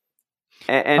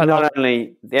 And not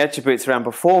only the attributes around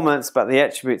performance, but the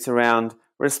attributes around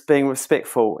being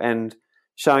respectful and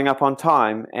showing up on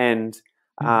time and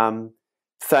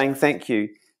saying thank you.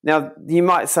 Now, you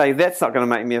might say that's not going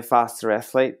to make me a faster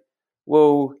athlete.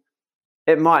 Well,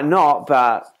 it might not,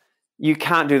 but you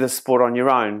can't do the sport on your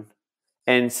own.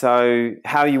 And so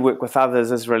how you work with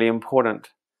others is really important.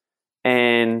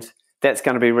 And that's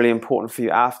going to be really important for you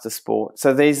after sport.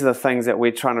 So these are the things that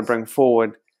we're trying to bring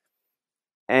forward.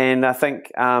 And I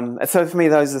think, so for me,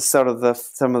 those are sort of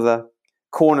some of the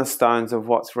cornerstones of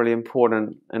what's really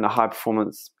important in a high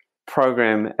performance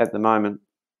program at the moment.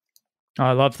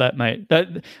 I love that, mate.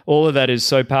 That all of that is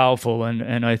so powerful,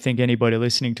 and I think anybody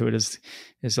listening to it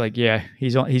is like, yeah,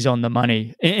 he's on the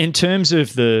money in terms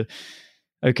of the.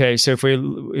 Okay, so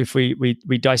if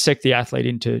we dissect the athlete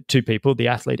into two people, the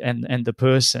athlete and the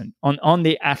person, on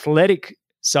the athletic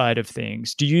side of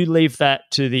things, do you leave that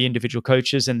to the individual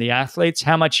coaches and the athletes?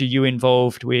 How much are you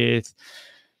involved with,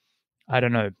 I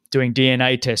don't know, doing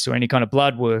DNA tests or any kind of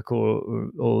blood work, or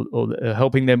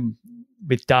helping them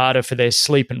with data for their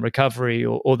sleep and recovery,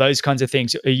 or those kinds of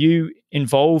things? Are you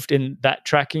involved in that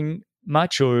tracking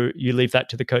much, or you leave that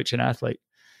to the coach and athlete?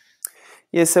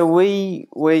 Yeah, so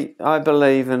I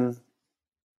believe in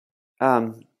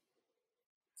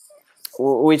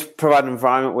we provide an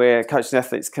environment where coaches and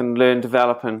athletes can learn,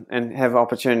 develop, and have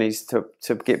opportunities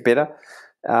to get better.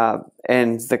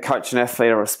 And the coach and athlete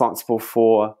are responsible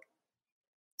for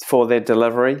their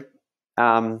delivery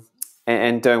and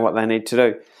doing what they need to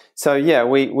do. So yeah,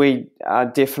 we are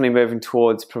definitely moving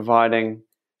towards providing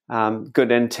good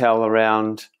intel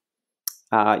around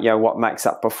what makes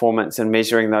up performance and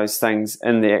measuring those things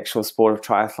in the actual sport of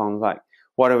triathlon. Like,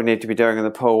 what do we need to be doing in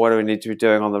the pool? What do we need to be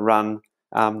doing on the run?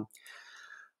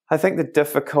 I think the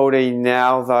difficulty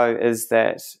now, though, is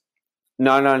that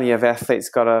not only have athletes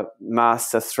got to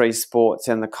master 3 sports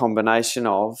and the combination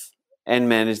of and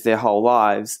manage their whole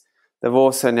lives, they've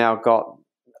also now got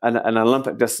an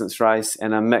Olympic distance race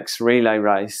and a mixed relay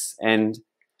race, and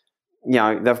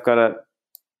they've got to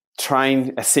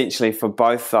train essentially for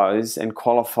both those and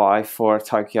qualify for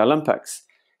Tokyo Olympics.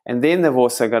 And then they've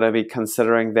also got to be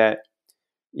considering that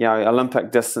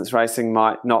Olympic distance racing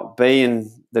might not be in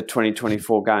the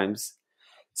 2024 games.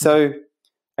 So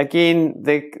again,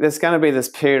 there's going to be this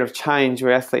period of change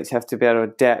where athletes have to be able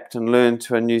to adapt and learn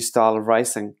to a new style of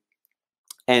racing.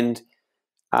 And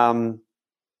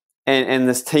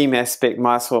this team aspect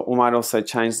might also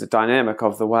change the dynamic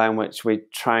of the way in which we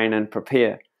train and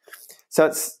prepare. So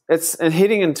it's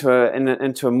heading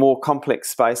into a more complex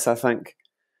space, I think,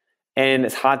 and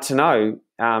it's hard to know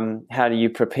how do you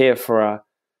prepare for a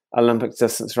Olympic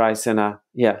distance race in a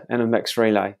mixed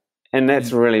relay, and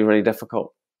that's really, really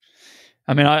difficult.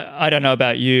 I mean, I don't know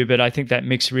about you, but I think that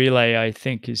mixed relay, I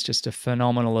think, is just a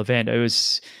phenomenal event. It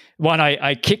was one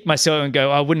I kicked myself and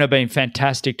go, I wouldn't have been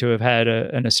fantastic to have had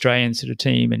an Australian sort of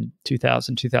team in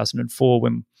 2000, 2004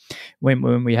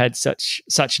 when we had such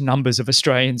numbers of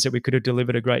Australians that we could have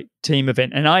delivered a great team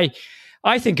event. And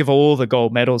I think of all the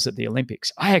gold medals at the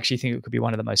Olympics, I actually think it could be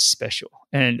one of the most special.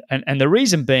 And the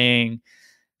reason being,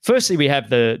 firstly, we have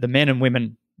the men and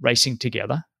women racing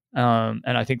together.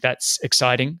 And I think that's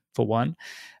exciting for one.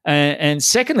 And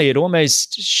secondly, it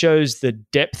almost shows the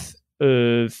depth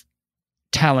of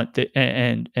talent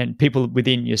and people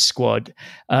within your squad,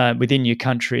 within your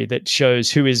country, that shows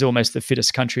who is almost the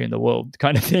fittest country in the world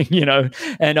kind of thing,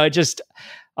 And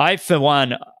I for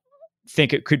one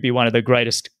think it could be one of the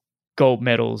greatest gold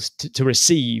medals to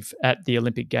receive at the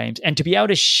Olympic Games, and to be able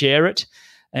to share it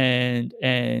and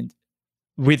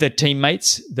with the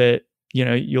teammates that,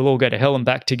 you'll all go to hell and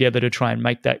back together to try and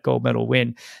make that gold medal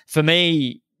win. For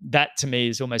me, that to me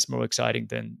is almost more exciting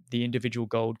than the individual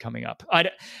gold coming up.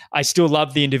 I still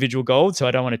love the individual gold, so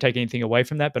I don't want to take anything away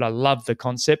from that, but I love the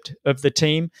concept of the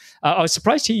team. I was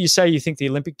surprised to hear you say you think the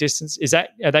Olympic distance,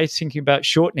 are they thinking about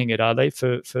shortening it, are they,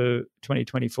 for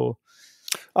 2024?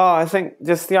 Oh, I think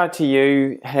just the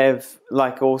ITU have,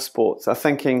 like all sports, are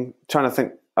trying to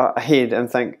think ahead and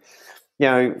think,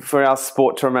 for our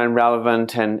sport to remain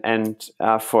relevant and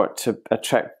for it to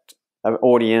attract an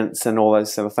audience and all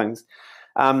those sort of things.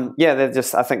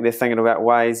 I think they're thinking about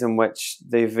ways in which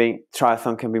the event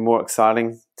triathlon can be more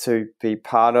exciting to be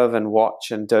part of and watch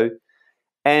and do.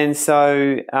 And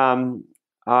so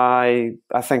I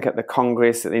think at the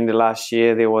Congress at the end of last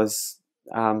year, there was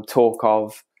talk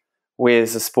of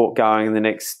where's the sport going in the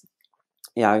next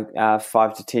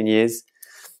 5 to 10 years.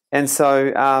 And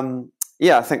so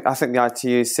I think the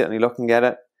ITU is certainly looking at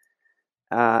it,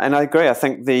 and I agree. I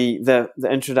think the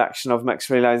introduction of mixed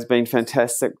relay has been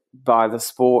fantastic by the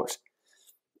sport.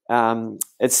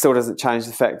 It still doesn't change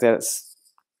the fact that it's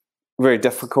very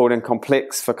difficult and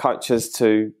complex for coaches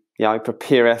to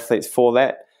prepare athletes for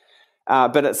that.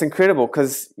 But it's incredible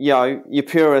because your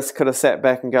purists could have sat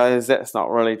back and go, "That's not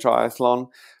really triathlon."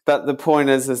 But the point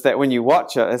is that when you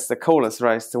watch it, it's the coolest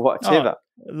race to watch ever.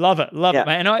 Love it,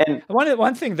 man. And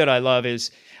one thing that I love is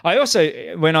I also,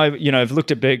 when I've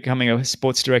looked at becoming a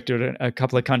sports director at a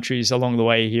couple of countries along the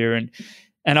way here, and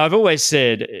I've always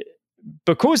said,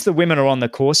 because the women are on the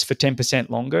course for 10%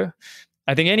 longer,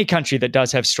 I think any country that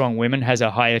does have strong women has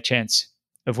a higher chance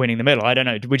of winning the medal. I don't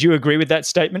know. Would you agree with that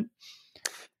statement?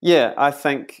 Yeah, I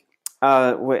think in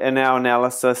our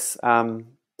analysis, to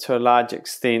a large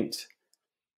extent,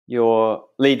 your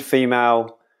lead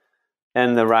female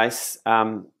in the race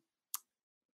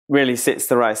really sets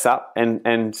the race up, and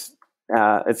it's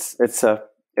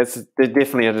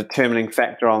definitely a determining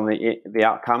factor on the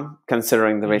outcome,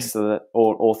 considering the rest of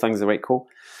all things are equal.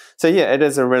 So yeah, it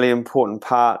is a really important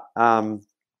part.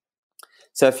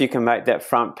 So if you can make that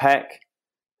front pack,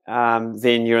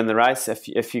 then you're in the race.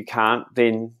 If you can't,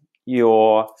 then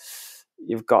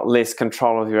you've got less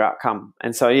control of your outcome.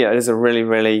 And so yeah, it is a really,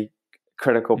 really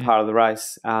critical part of the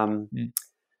race.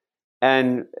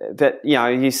 And that,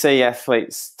 you see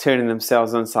athletes turning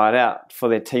themselves inside out for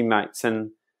their teammates, and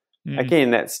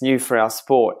again, that's new for our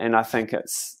sport, and I think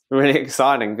it's really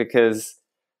exciting because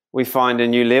we find a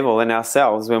new level in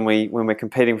ourselves when we're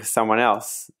competing for someone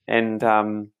else, and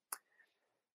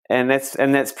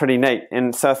that's pretty neat.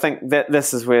 And so I think that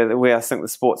this is where I think the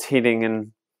sport's heading,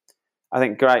 and I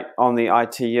think great on the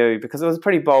ITU, because it was a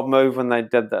pretty bold move when they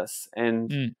did this,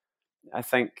 and I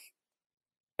think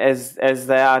as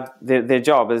they are, their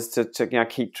job is to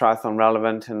keep triathlon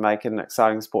relevant and make it an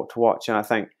exciting sport to watch. And I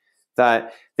think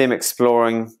that them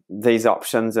exploring these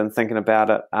options and thinking about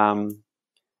it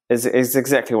is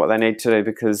exactly what they need to do,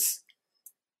 because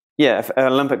if an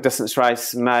Olympic distance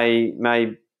race may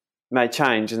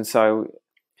change, and so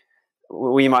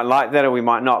we might like that or we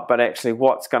might not, but actually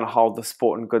what's going to hold the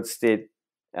sport in good stead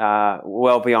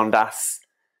well beyond us,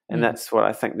 and that's what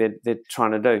I think they're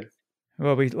trying to do.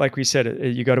 Well, like we said,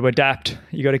 you got to adapt.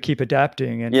 You got to keep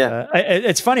adapting. And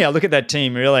it's funny. I look at that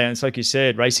team really, and it's like you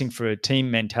said, racing for a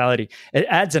team mentality. It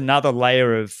adds another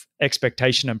layer of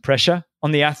expectation and pressure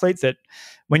on the athletes that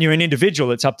when you're an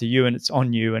individual, it's up to you and it's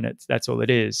on you, and that's all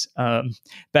it is.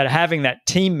 But having that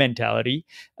team mentality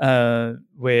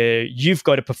where you've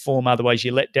got to perform, otherwise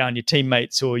you let down your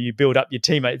teammates or you build up your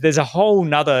teammates. There's a whole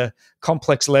nother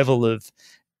complex level of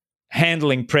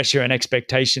handling pressure and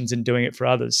expectations and doing it for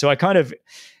others. So I kind of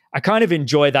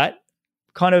enjoy that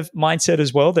kind of mindset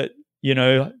as well, that,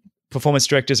 performance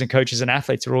directors and coaches and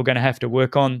athletes are all going to have to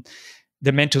work on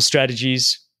the mental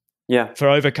strategies for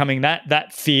overcoming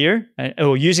that fear,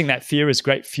 or using that fear as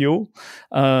great fuel,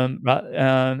 and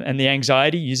the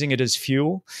anxiety, using it as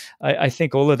fuel. I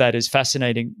think all of that is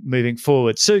fascinating moving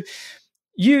forward. So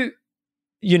your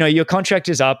contract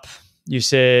is up. You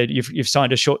said you've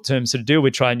signed a short-term sort of deal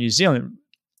with Tri New Zealand.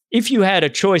 If you had a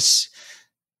choice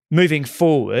moving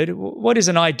forward, what is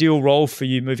an ideal role for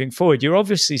you moving forward? You're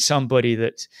obviously somebody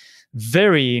that's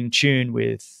very in tune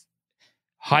with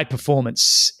high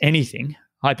performance,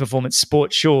 high performance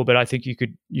sport, sure, but I think you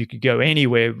could go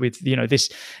anywhere with, this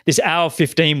hour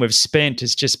 15 we've spent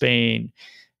has just been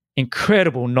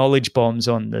incredible knowledge bombs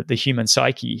on the human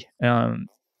psyche.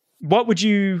 What would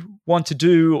you want to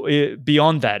do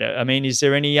beyond that? I mean, is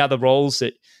there any other roles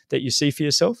that you see for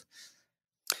yourself?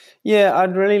 Yeah,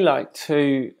 I'd really like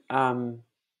to.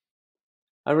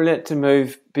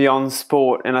 Move beyond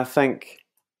sport, and I think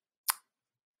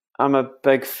I'm a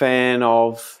big fan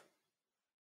of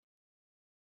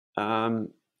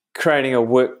creating a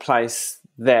workplace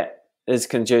that is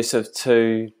conducive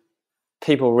to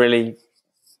people really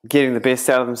getting the best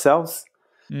out of themselves.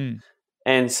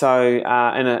 And so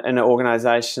in an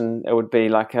organisation, it would be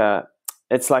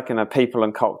it's like in a people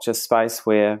and culture space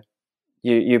where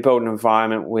you build an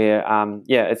environment where,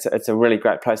 it's a really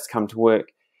great place to come to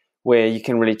work, where you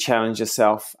can really challenge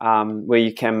yourself, where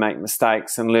you can make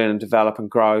mistakes and learn and develop and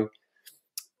grow,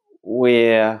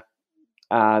 where,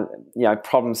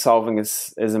 problem solving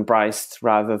is embraced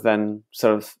rather than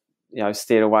sort of,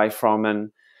 steered away from.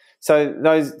 And so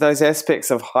those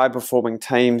aspects of high-performing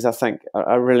teams, I think,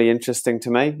 are really interesting to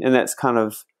me, and that's kind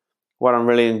of what I'm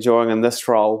really enjoying in this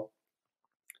role.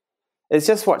 It's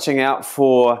just watching out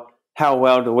for how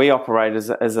well do we operate as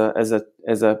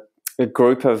a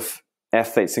group of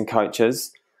athletes and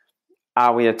coaches.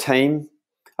 Are we a team?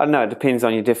 I don't know. It depends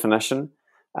on your definition.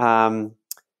 How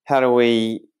do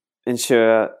we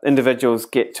ensure individuals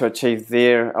get to achieve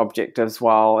their objectives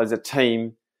while, as a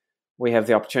team, we have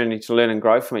the opportunity to learn and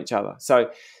grow from each other?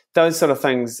 So those sort of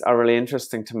things are really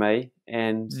interesting to me.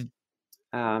 And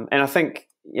I think,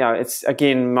 it's,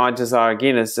 again, my desire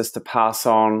again is just to pass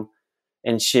on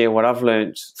and share what I've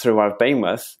learned through what I've been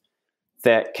with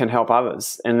that can help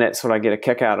others. And that's what I get a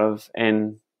kick out of.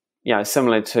 And,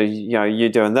 similar to, you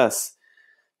doing this,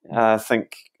 I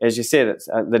think, as you said, it's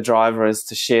the driver is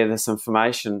to share this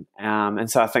information. And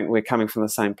so I think we're coming from the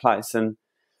same place. And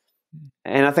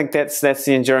I think that's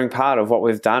the enduring part of what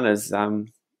we've done is,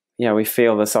 we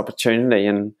feel this opportunity,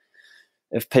 and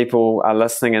if people are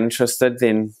listening and interested,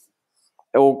 then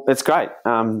it's great.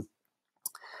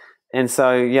 And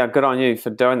so, good on you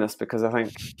for doing this, because I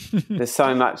think there's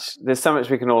so much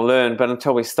we can all learn, but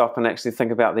until we stop and actually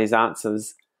think about these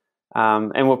answers,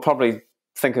 And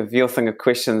you'll think of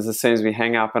questions as soon as we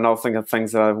hang up, and I'll think of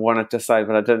things that I wanted to say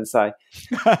but I didn't say.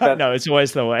 But no, it's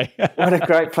always the way. what a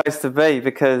great place to be,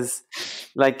 because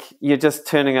like you're just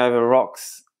turning over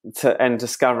rocks and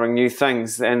discovering new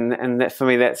things, and that, for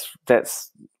me,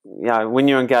 that's when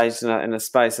you're engaged in a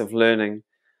space of learning,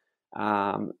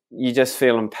 you just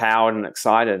feel empowered and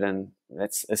excited, and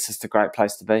it's just a great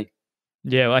place to be.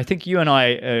 Yeah, well, I think you and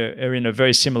I are in a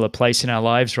very similar place in our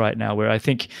lives right now, where I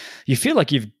think you feel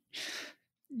like you've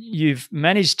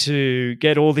managed to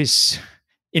get all this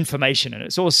information, and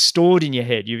it's all stored in your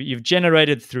head. You've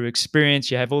generated through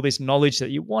experience. You have all this knowledge that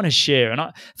you want to share.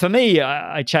 And for me,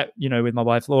 I chat, with my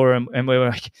wife Laura, and we were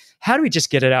like, how do we just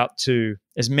get it out to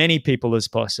as many people as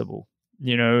possible?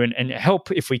 And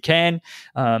help if we can.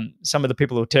 Some of the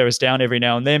people will tear us down every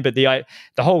now and then, but the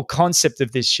whole concept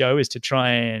of this show is to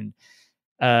try and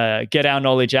get our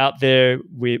knowledge out there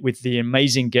with the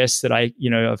amazing guests that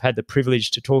I've had the privilege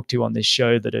to talk to on this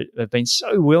show, that have been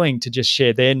so willing to just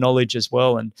share their knowledge as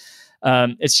well. And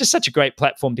it's just such a great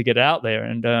platform to get out there.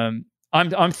 And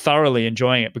I'm thoroughly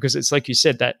enjoying it, because it's like you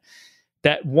said,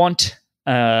 that want,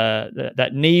 that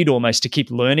need almost to keep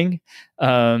learning.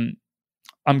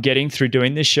 I'm getting through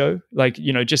doing this show,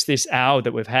 just this hour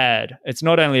that we've had. It's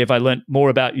not only have I learned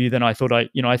more about you than I thought I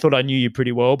thought I knew you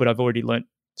pretty well, but I've already learned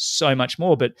so much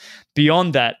more. But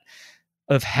beyond that,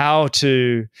 of how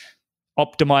to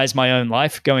optimize my own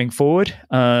life going forward,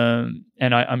 and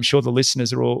I'm sure the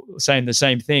listeners are all saying the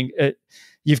same thing.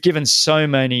 You've given so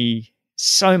much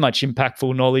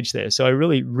impactful knowledge there, so I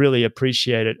really, really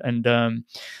appreciate it. And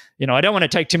I don't want to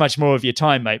take too much more of your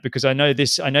time, mate, because I know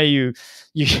you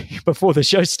before the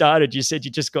show started, you said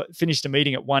you just got finished a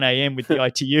meeting at 1 a.m. with the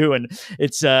ITU, and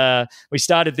it's we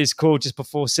started this call just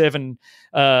before 7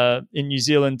 in New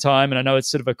Zealand time, and I know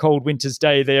it's sort of a cold winter's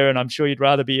day there, and I'm sure you'd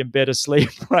rather be in bed asleep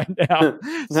right now.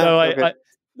 So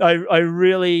I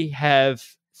really have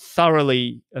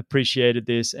thoroughly appreciated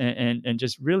this and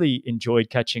just really enjoyed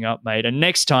catching up, mate. And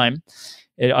next time,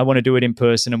 I want to do it in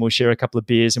person, and we'll share a couple of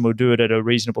beers, and we'll do it at a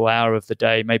reasonable hour of the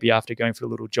day, maybe after going for a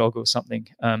little jog or something,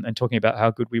 and talking about how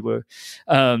good we were.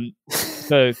 The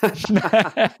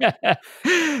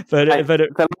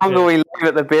longer we leave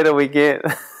it, the better we get.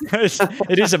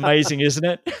 It is amazing, isn't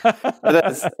it?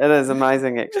 It is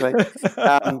amazing, actually.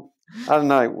 I don't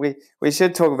know. We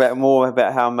should talk more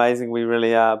about how amazing we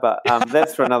really are, but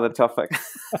that's for another topic.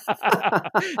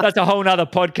 That's a whole nother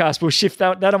podcast. We'll shift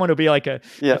that. That one will be like a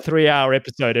 3-hour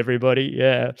episode. Everybody,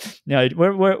 no,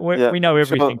 we know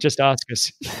everything. Sure. Just ask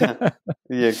us.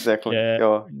 Yeah, exactly. Yeah,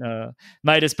 sure. No,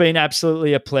 mate, it's been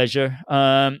absolutely a pleasure.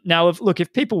 Now,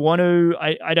 if people want to,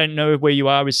 I don't know where you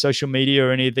are with social media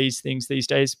or any of these things these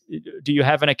days. Do you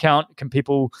have an account? Can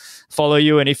people follow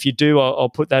you? And if you do, I'll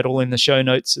put that all in the show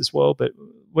notes as well. But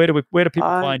where do people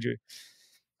find you?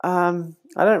 I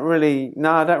don't really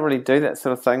do that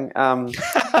sort of thing.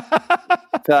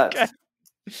 But okay.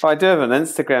 I do have an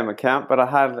Instagram account, but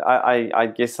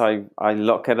I guess I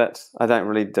look at it. I don't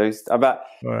really do, but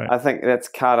right. I think that's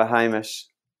Carter Hamish.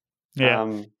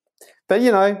 Yeah. But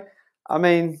I'm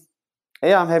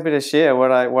happy to share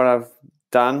what I've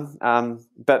done.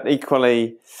 But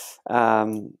equally,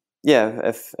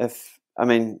 if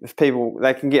people,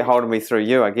 they can get hold of me through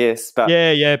you, I guess. But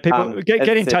people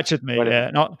get in touch with me.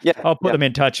 I'll put them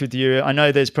in touch with you. I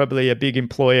know there's probably a big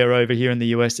employer over here in the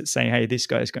US that's saying, "Hey, this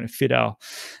guy's going to fit our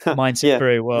mindset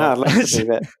very well." No, I'd love to do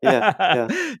that. Yeah.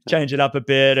 Change it up a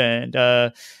bit. And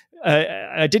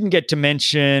I didn't get to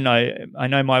mention, I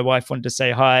know my wife wanted to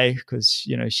say hi, because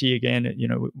she, again,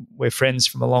 we're friends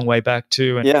from a long way back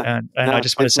too, and I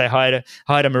just want to say hi to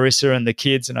Marissa and the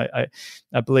kids, and I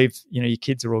believe your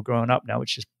kids are all growing up now,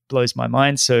 which just blows my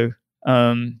mind. So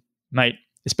mate,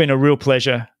 it's been a real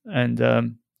pleasure,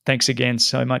 and thanks again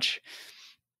so much.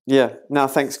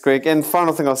 Thanks, Greg. And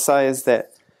final thing I'll say is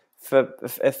that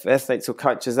if athletes or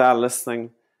coaches are listening,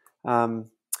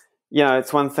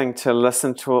 it's one thing to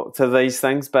listen to these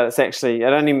things, but it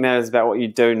only matters about what you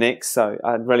do next. So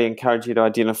I'd really encourage you to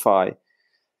identify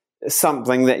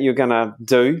something that you're going to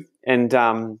do and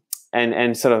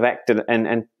sort of act it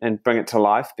and bring it to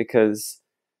life, because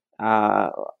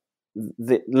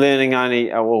the learning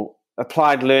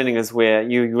applied learning is where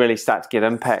you really start to get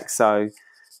impact. So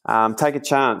take a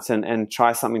chance and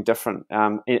try something different.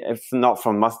 If not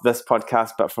from this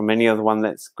podcast, but from any other one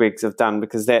that Greg's have done,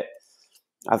 because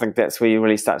I think that's where you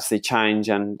really start to see change.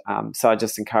 And so I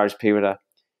just encourage people to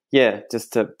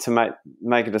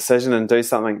make a decision and do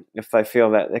something if they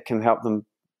feel that it can help them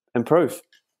improve.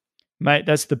 Mate,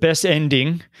 that's the best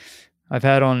ending I've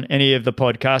had on any of the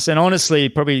podcasts. And honestly,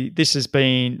 probably this has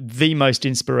been the most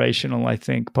inspirational, I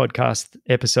think, podcast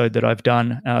episode that I've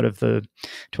done out of the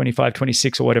 25,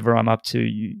 26 or whatever I'm up to.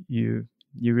 You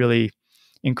really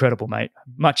incredible, mate.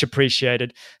 Much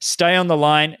appreciated. Stay on the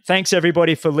line. Thanks,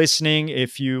 everybody, for listening.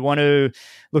 If you want to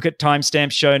look at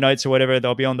timestamps, show notes, or whatever,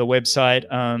 they'll be on the website.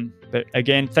 But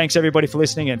again, thanks, everybody, for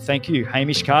listening. And thank you,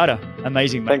 Hamish Carter.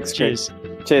 Amazing, mate. Thanks, Cheers.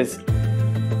 Cheers.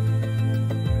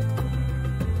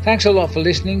 Thanks a lot for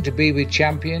listening to Be With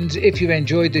Champions. If you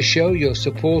enjoyed the show, your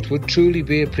support would truly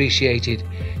be appreciated.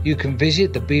 You can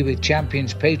visit the Be With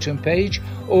Champions Patreon page,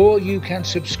 or you can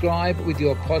subscribe with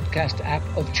your podcast app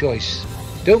of choice.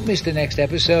 Don't miss the next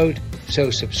episode,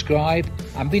 so subscribe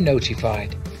and be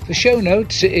notified. For show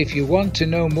notes, if you want to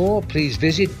know more, please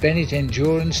visit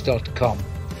bennettendurance.com.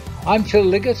 I'm Phil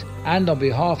Liggett, and on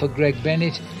behalf of Greg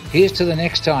Bennett, here's to the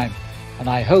next time, and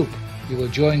I hope you will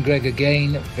join Greg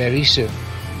again very soon.